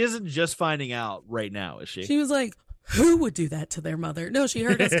would say she isn't just finding out right now, is she? She was like, who would do that to their mother? No, she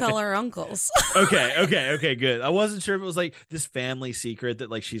heard us tell our uncles. Okay, good. I wasn't sure if it was like this family secret that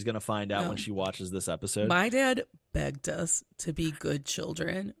like she's going to find out when she watches this episode. My dad begged us to be good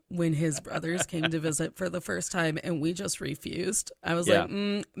children when his brothers came to visit for the first time, and we just refused. I was like,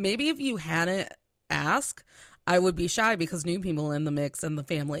 maybe if you hadn't asked, I would be shy because new people in the mix and the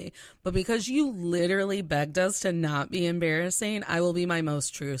family. But because you literally begged us to not be embarrassing, I will be my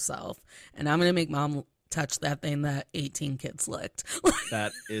most true self. And I'm going to make Mom touch that thing that 18 kids licked.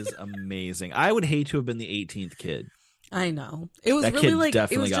 That is amazing. I would hate to have been the 18th kid. I know. It was really like,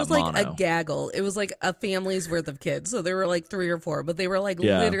 it was just like a gaggle. It was like a family's worth of kids. So there were like 3 or 4, but they were like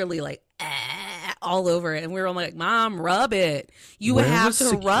literally like all over it. And we were all like, Mom, rub it. You have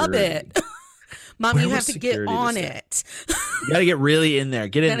to rub it. Mom, you have to get on it. You got to get really in there.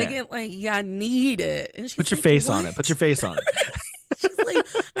 Get in there. Get like, I need it. And she's Put your face on it. Put your face on it. She's like,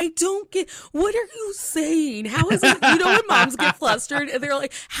 I don't get, what are you saying? How is it? You know when moms get flustered and they're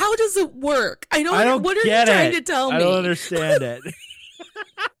like, how does it work? I don't what are you trying to tell me? I don't understand it.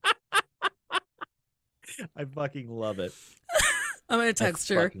 I fucking love it. I'm going to text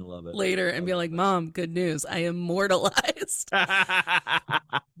her later and be like, Mom, good news. I immortalized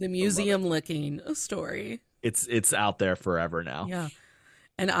the museum licking story. It's out there forever now. Yeah.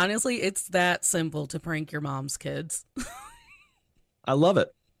 And honestly, it's that simple to prank your mom's kids. I love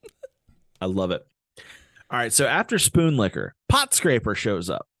it. I love it. All right. So after Spoon Licker, Pot Scraper shows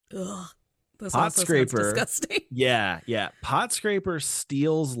up. Ugh. This Pot Scraper. Disgusting. Yeah. Pot Scraper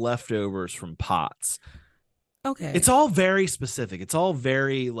steals leftovers from pots. Okay. It's all very specific. It's all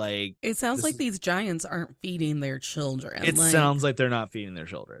very like. It sounds like these giants aren't feeding their children. It sounds like they're not feeding their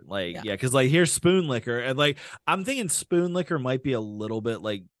children. Like, yeah, because like here's Spoon Licker, and like I'm thinking Spoon Licker might be a little bit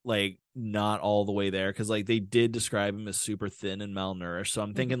like not all the way there because like they did describe him as super thin and malnourished. So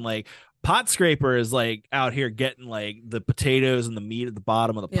I'm thinking like Pot Scraper is like out here getting like the potatoes and the meat at the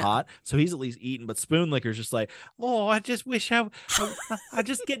bottom of the pot, so he's at least eating. But Spoon Licker's just like, oh, I just wish I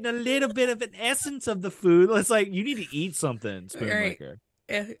just getting a little bit of an essence of the food. It's like you need to eat something, Spoon Licker.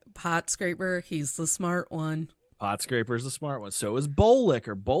 Pot Scraper, he's the smart one. Pot Scraper is the smart one. So is Bowl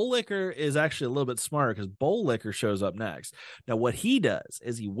Licker. Bowl Licker is actually a little bit smarter because Bowl Licker shows up next. Now, what he does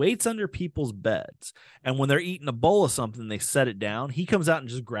is he waits under people's beds, and when they're eating a bowl of something, they set it down. He comes out and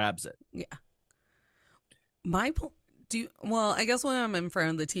just grabs it. Yeah. My pl- well, I guess when I'm in front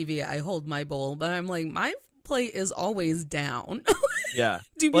of the TV, I hold my bowl, but I'm like, my plate is always down. Yeah.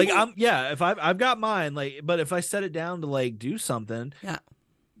 Do Like people? if I've got mine, like, but if I set it down to like do something, Yeah,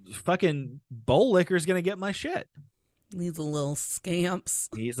 fucking bowl licker's gonna get my shit. these little scamps.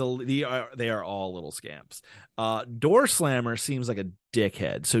 They are all little scamps. Door Slammer seems like a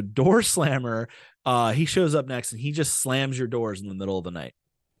dickhead. So Door Slammer, he shows up next and he just slams your doors in the middle of the night.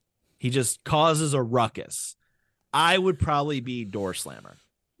 He just causes a ruckus. I would probably be Door Slammer.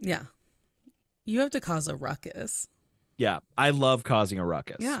 Yeah, you have to cause a ruckus. Yeah, I love causing a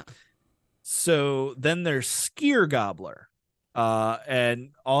ruckus. Yeah. So then there's Skier Gobbler.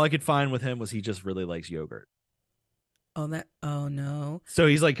 And all I could find with him was he just really likes yogurt. Oh no. So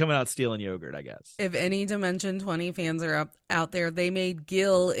he's like coming out stealing yogurt, I guess. If any Dimension 20 fans are out there, they made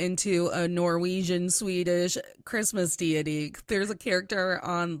Gil into a Norwegian Swedish Christmas deity. There's a character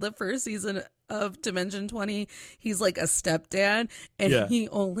on the first season of Dimension 20. He's like a stepdad and he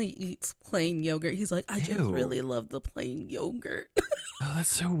only eats plain yogurt. He's like, I just really love the plain yogurt. Oh,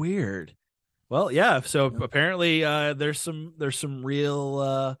 that's so weird. Well, yeah. So apparently, there's some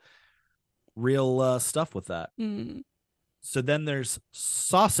real stuff with that. Mm. So then there's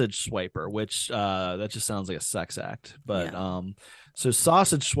Sausage Swiper, which that just sounds like a sex act. But so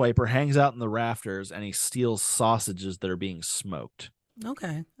Sausage Swiper hangs out in the rafters and he steals sausages that are being smoked.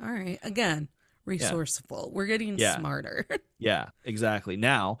 Okay, all right. Again, resourceful. We're getting smarter. Yeah, exactly.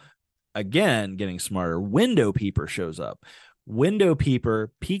 Now, again, getting smarter. Window Peeper shows up. Window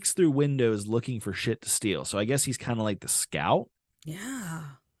Peeper peeks through windows looking for shit to steal. So I guess he's kind of like the scout. Yeah.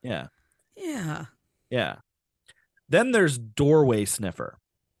 Yeah. Yeah. Yeah. Then there's Doorway Sniffer.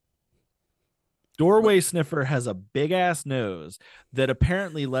 Doorway Sniffer has a big ass nose that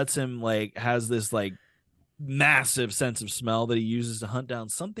apparently lets him has this massive sense of smell that he uses to hunt down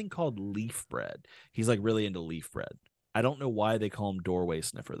something called leaf bread. He's really into leaf bread. I don't know why they call him Doorway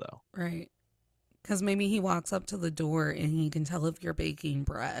Sniffer though. Right. Because maybe he walks up to the door and he can tell if you're baking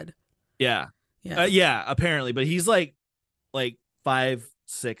bread. Yeah. Yeah. Yeah, apparently. But he's like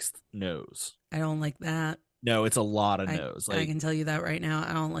 5/6 nose. I don't like that. No, it's a lot of nose. I can tell you that right now.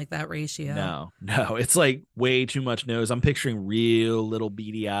 I don't like that ratio. No, it's way too much nose. I'm picturing real little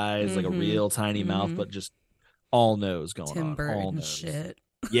beady eyes, like a real tiny mouth, but just all nose going Tim on. Burton all nose. shit.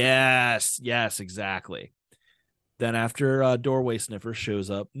 Yes, exactly. Then after Doorway Sniffer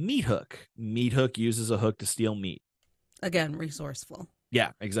shows up, Meat Hook. Meat Hook uses a hook to steal meat. Again, resourceful.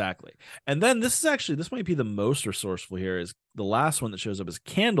 Yeah, exactly. And then this might be the most resourceful here. Is the last one that shows up is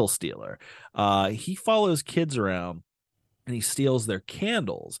Candle Stealer. He follows kids around and he steals their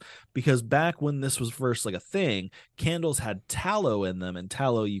candles because back when this was first a thing, candles had tallow in them and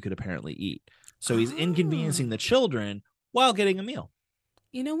tallow you could apparently eat. So he's inconveniencing the children while getting a meal.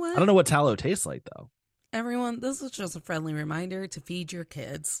 You know what? I don't know what tallow tastes like though. Everyone, this is just a friendly reminder to feed your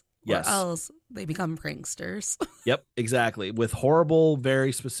kids. Yes. Or else they become pranksters. Yep, exactly. With horrible,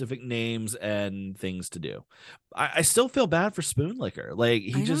 very specific names and things to do. I still feel bad for Spoon Licker.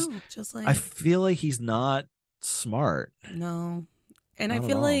 I feel like he's not smart. No. And I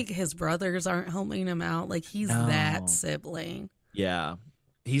feel like his brothers aren't helping him out. He's that sibling. Yeah.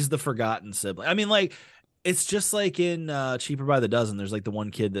 He's the forgotten sibling. I mean, it's just like in Cheaper by the Dozen. There's the one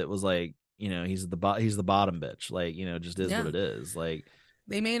kid that was he's the bottom bitch. Just is what it is.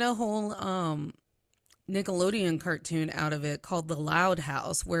 They made a whole Nickelodeon cartoon out of it called The Loud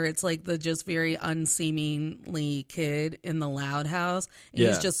House, where it's the just very unseemingly kid in the loud house. And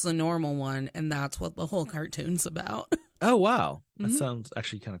he's just the normal one, and that's what the whole cartoon's about. Oh, wow. That sounds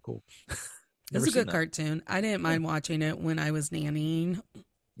actually kind of cool. It's a good cartoon. I didn't mind watching it when I was nannying.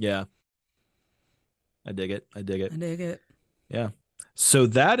 Yeah. I dig it. I dig it. Yeah. So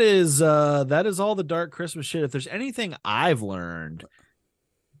that is all the dark Christmas shit. If there's anything I've learned,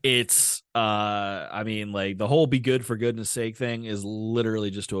 it's the whole be good for goodness sake thing is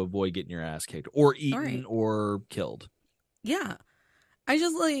literally just to avoid getting your ass kicked or eaten or killed. Yeah. I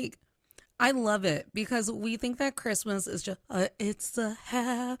just I love it because we think that Christmas is just it's the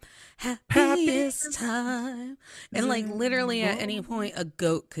happiest time. And literally at any point a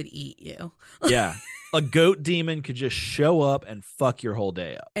goat could eat you. Yeah. A goat demon could just show up and fuck your whole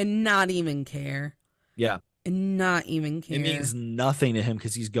day up. And not even care. Yeah. And not even care. It means nothing to him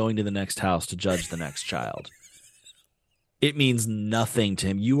because he's going to the next house to judge the next child. It means nothing to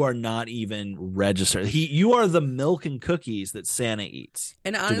him. You are not even registered. You are the milk and cookies that Santa eats.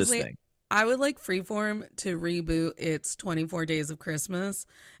 And honestly, I would like Freeform to reboot its 24 Days of Christmas.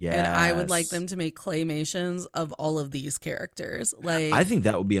 Yes. And I would like them to make claymations of all of these characters. Like, I think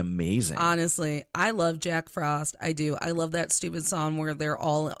that would be amazing. Honestly, I love Jack Frost. I do. I love that stupid song where they're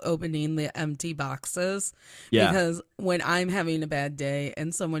all opening the empty boxes. Yeah. Because when I'm having a bad day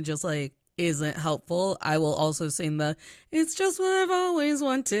and someone just like isn't helpful, I will also sing the "It's just what I've always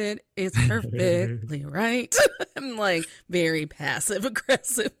wanted. It's perfectly right." I'm like very passive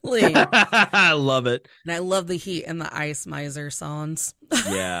aggressively. I love it. And I love the Heat and the Ice Miser songs.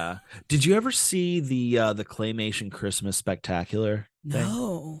 Yeah. Did you ever see the Claymation Christmas Spectacular thing?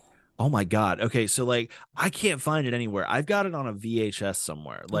 No. Oh my God. Okay, so like I can't find it anywhere. I've got it on a VHS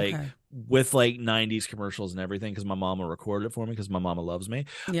somewhere, like with like 90s commercials and everything, because my mama recorded it for me because my mama loves me.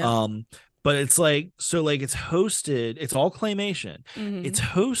 Yeah. But it's like, so like it's hosted, it's all claymation. Mm-hmm. It's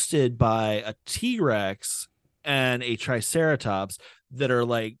hosted by a T-Rex and a Triceratops that are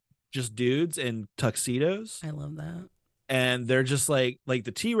like just dudes in tuxedos. I love that. And they're just like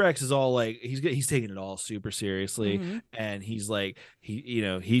the T-Rex is all like he's taking it all super seriously, Mm-hmm. and he's like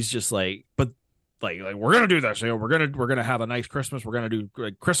he's just like, but like we're gonna do this, we're gonna have a nice Christmas, we're gonna do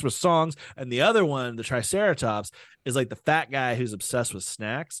like Christmas songs. And the other one, the Triceratops, is like the fat guy who's obsessed with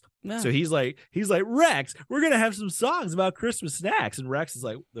snacks. Yeah. So he's like Rex, we're gonna have some songs about Christmas snacks, and Rex is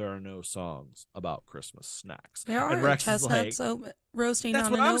like, there are no songs about Christmas snacks. There are and Rex chestnuts roasting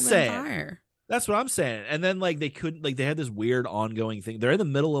on an open fire. That's what I'm saying. And then like they couldn't, like they had this weird ongoing thing. They're in the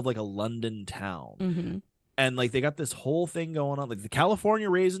middle of like a London town. Mm-hmm. And like they got this whole thing going on. Like the California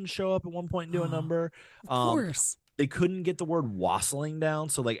Raisins show up at one point and do a number. Of course. They couldn't get the word wassailing down.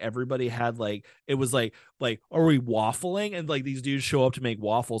 So like everybody had like, it was like, are we waffling? And like these dudes show up to make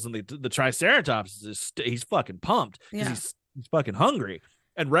waffles, and the Triceratops is just, he's fucking pumped because he's fucking hungry.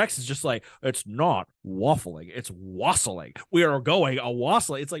 And Rex is just like, it's not waffling, it's wassailing. We are going a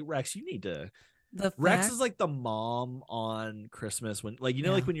wassailing. It's like, Rex, you need to. Rex is like the mom on Christmas when, like,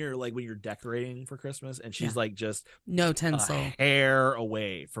 like when you're decorating for Christmas, and she's like just no tinsel, a hair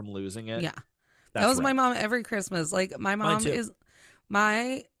away from losing it. Yeah, that was my mom every Christmas. Like my mom is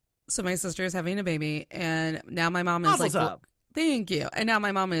so my sister is having a baby, and now my mom is like, thank you. And now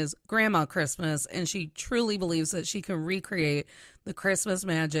my mom is Grandma Christmas, and she truly believes that she can recreate the Christmas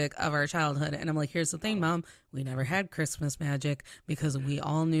magic of our childhood. And I'm like, here's the thing, Mom. We never had Christmas magic because we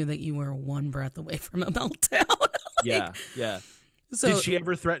all knew that you were one breath away from a meltdown. Yeah. So, did she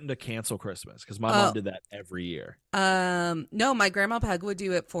ever threaten to cancel Christmas? Because my mom did that every year. No, my Grandma Peg would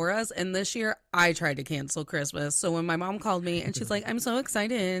do it for us. And this year I tried to cancel Christmas. So when my mom called me and she's like, I'm so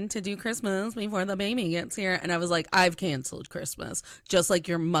excited to do Christmas before the baby gets here. And I was like, I've canceled Christmas, just like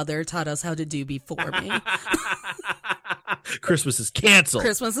your mother taught us how to do before me. Christmas is canceled.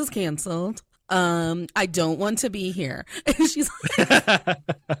 Christmas is canceled. I don't want to be here. And she's like,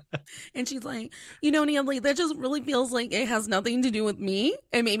 Natalie, that just really feels like it has nothing to do with me,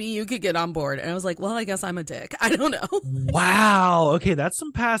 and maybe you could get on board. And I was like, well, I guess I'm a dick. I don't know. Wow. Okay, that's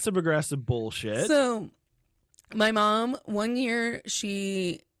some passive aggressive bullshit. So my mom, one year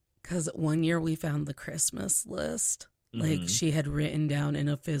we found the Christmas list. Like she had written down in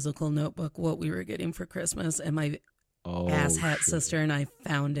a physical notebook what we were getting for Christmas, and my asshat sister and I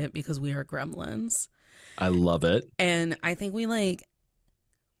found it because we are gremlins. I love it. And I think we like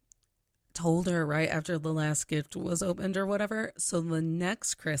told her right after the last gift was opened or whatever. So the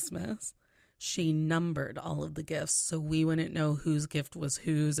next Christmas, she numbered all of the gifts so we wouldn't know whose gift was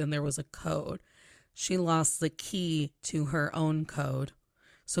whose, and there was a code. She lost the key to her own code.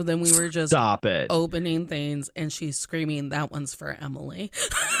 So then we were just opening things, and she's screaming, that one's for Emily.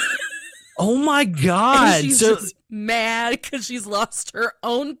 Oh my God. And she's just mad because she's lost her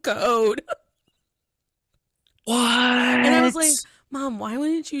own code. What? And I was like, Mom, why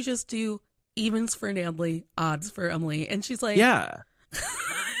wouldn't you just do evens for Natalie, odds for Emily? And she's like, yeah.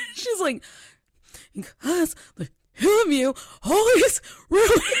 She's like, because the two of you always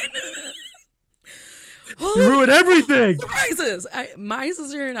ruin everything. Surprises. My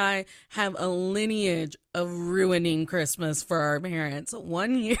sister and I have a lineage of ruining Christmas for our parents.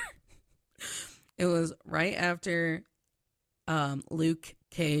 One year, it was right after Luke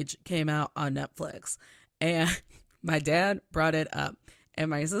Cage came out on Netflix, and my dad brought it up, and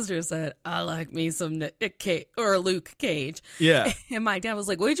my sister said, I like me some Luke Cage. Yeah. And my dad was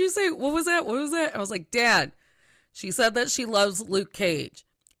like, what did you say? What was that? I was like, Dad, she said that she loves Luke Cage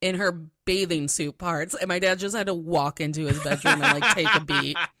in her bathing suit parts, and my dad just had to walk into his bedroom and like take a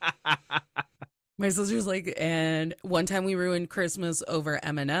beat. My sister's like, and one time we ruined Christmas over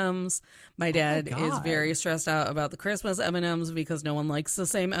M&Ms. My dad is very stressed out about the Christmas M&Ms because no one likes the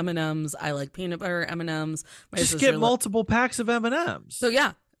same M&Ms. I like peanut butter M&Ms. Just get multiple packs of M&Ms. So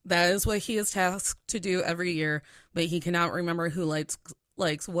yeah, That is what he is tasked to do every year, but he cannot remember who likes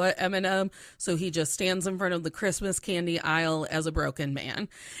what M&M, so he just stands in front of the Christmas candy aisle as a broken man.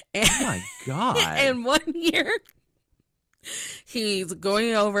 And, oh my God. And one year, he's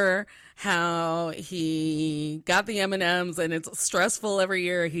going over how he got the M&Ms, and it's stressful every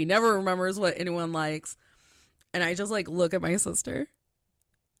year. He never remembers what anyone likes. And I just, like, look at my sister,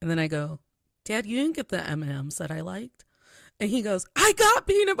 and then I go, Dad, you didn't get the M&Ms that I liked. And he goes, I got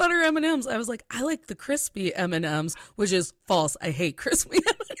peanut butter M&Ms. I was like, I like the crispy M&Ms, which is false. I hate crispy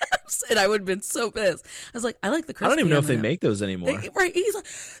M&Ms. And I would have been so pissed. I was like, I like the crispy I don't even know M&Ms. if they make those anymore. Right. He's like,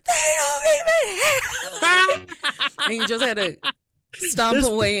 they don't even have And he just had to stomp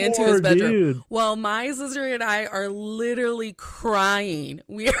away into his bedroom. Dude. Well, my sister and I are literally crying.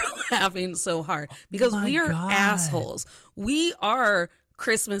 We are laughing so hard because we are assholes. We are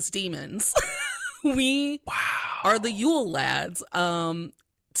Christmas demons. We are the Yule lads. I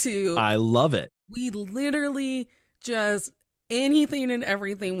love it. We literally just anything and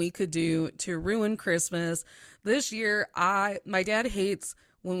everything we could do to ruin Christmas. This year, my dad hates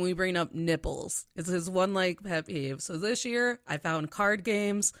when we bring up nipples. It's his one like pet peeve. So this year, I found card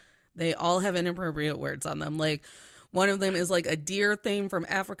games. They all have inappropriate words on them. Like one of them is like a deer thing from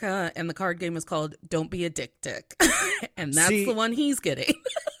Africa, and the card game is called "Don't Be a Dick Dick," and that's the one he's getting.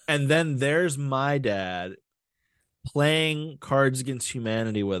 And then there's my dad playing Cards Against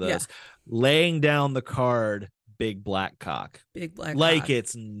Humanity with us, laying down the card, Big Black Cock. Big Black like Cock.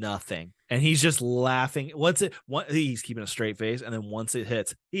 It's nothing. And he's just laughing. He's keeping a straight face. And then once it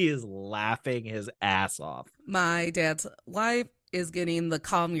hits, he is laughing his ass off. My dad's wife is getting the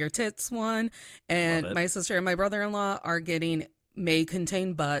Calm Your Tits one. And my sister and my brother-in-law are getting May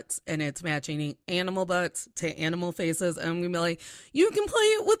Contain Butts, and it's matching animal butts to animal faces. And I'm gonna be like, you can play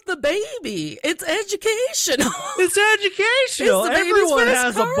it with the baby. It's educational. It's educational. It's the Everyone baby's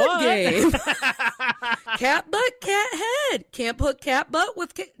has a butt. game. Cat butt, cat head. Can't put cat butt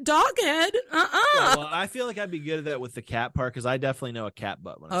with dog head. Yeah, well, I feel like I'd be good at that with the cat part because I definitely know a cat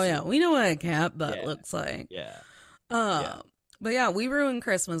butt. When I see it. We know what a cat butt looks like. Yeah. But yeah, we ruin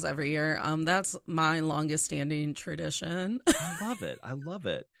Christmas every year. That's my longest standing tradition. I love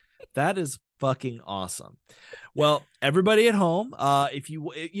it. That is fucking awesome. Well, everybody at home, if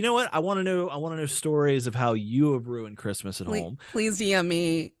you know what, I want to know stories of how you have ruined Christmas at home. Please DM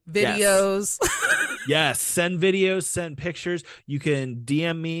me videos. Yes, send videos, send pictures. You can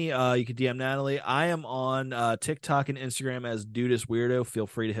DM me. You can DM Natalie. I am on TikTok and Instagram as Dudist Weirdo. Feel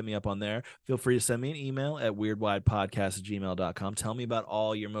free to hit me up on there. Feel free to send me an email at weirdwidepodcast@gmail.com. Tell me about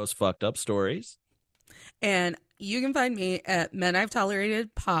all your most fucked up stories. And you can find me at Men I've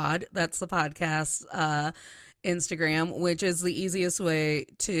Tolerated Pod. That's the podcast Instagram, which is the easiest way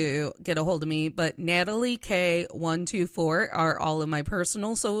to get a hold of me. But Natalie K124 are all of my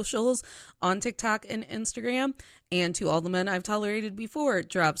personal socials on TikTok and Instagram. And To All the Men I've Tolerated Before, it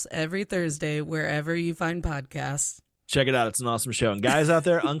drops every Thursday wherever you find podcasts. Check it out. It's an awesome show. And guys out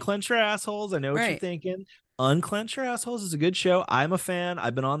there, unclench your assholes. I know what you're thinking. Unclench Your Assholes is a good show. I'm a fan.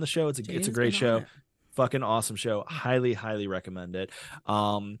 I've been on the show. It's a great show. Fucking awesome show. Highly recommend it.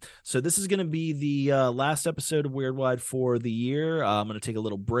 So this is going to be the last episode of Weird Wide for the year. I'm going to take a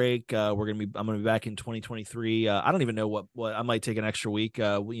little break. I'm going to be back in 2023. I don't even know what I might take an extra week.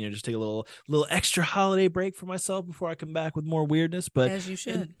 Just take a little extra holiday break for myself before I come back with more weirdness. But as you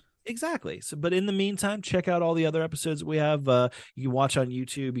should. Exactly. So, but in the meantime, check out all the other episodes that we have. You can watch on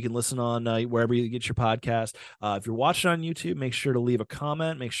YouTube. You can listen on wherever you get your podcast. If you're watching on YouTube, make sure to leave a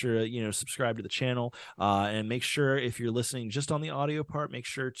comment. Make sure to subscribe to the channel. And make sure if you're listening just on the audio part, make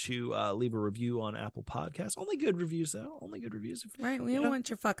sure to leave a review on Apple Podcasts. Only good reviews though. Only good reviews. Right. We don't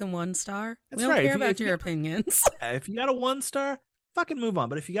want your fucking 1 star. That's we don't right. care about your opinions. If you got a 1 star, fucking move on.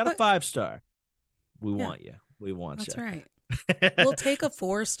 But if you got a 5 star, we want you. We want you. That's right. We'll take a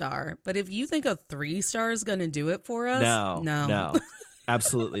 4 star, but if you think a 3 star is going to do it for us, no,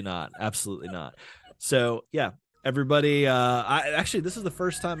 absolutely not. So yeah, everybody. This is the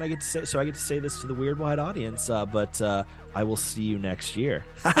first time I get to say this to the Weird Wide audience. But I will see you next year.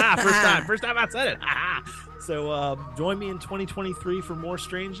 First time I said it. So join me in 2023 for more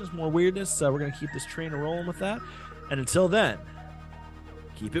strangeness, more weirdness. We're gonna keep this train rolling with that, and until then,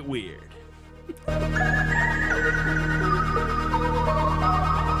 keep it weird.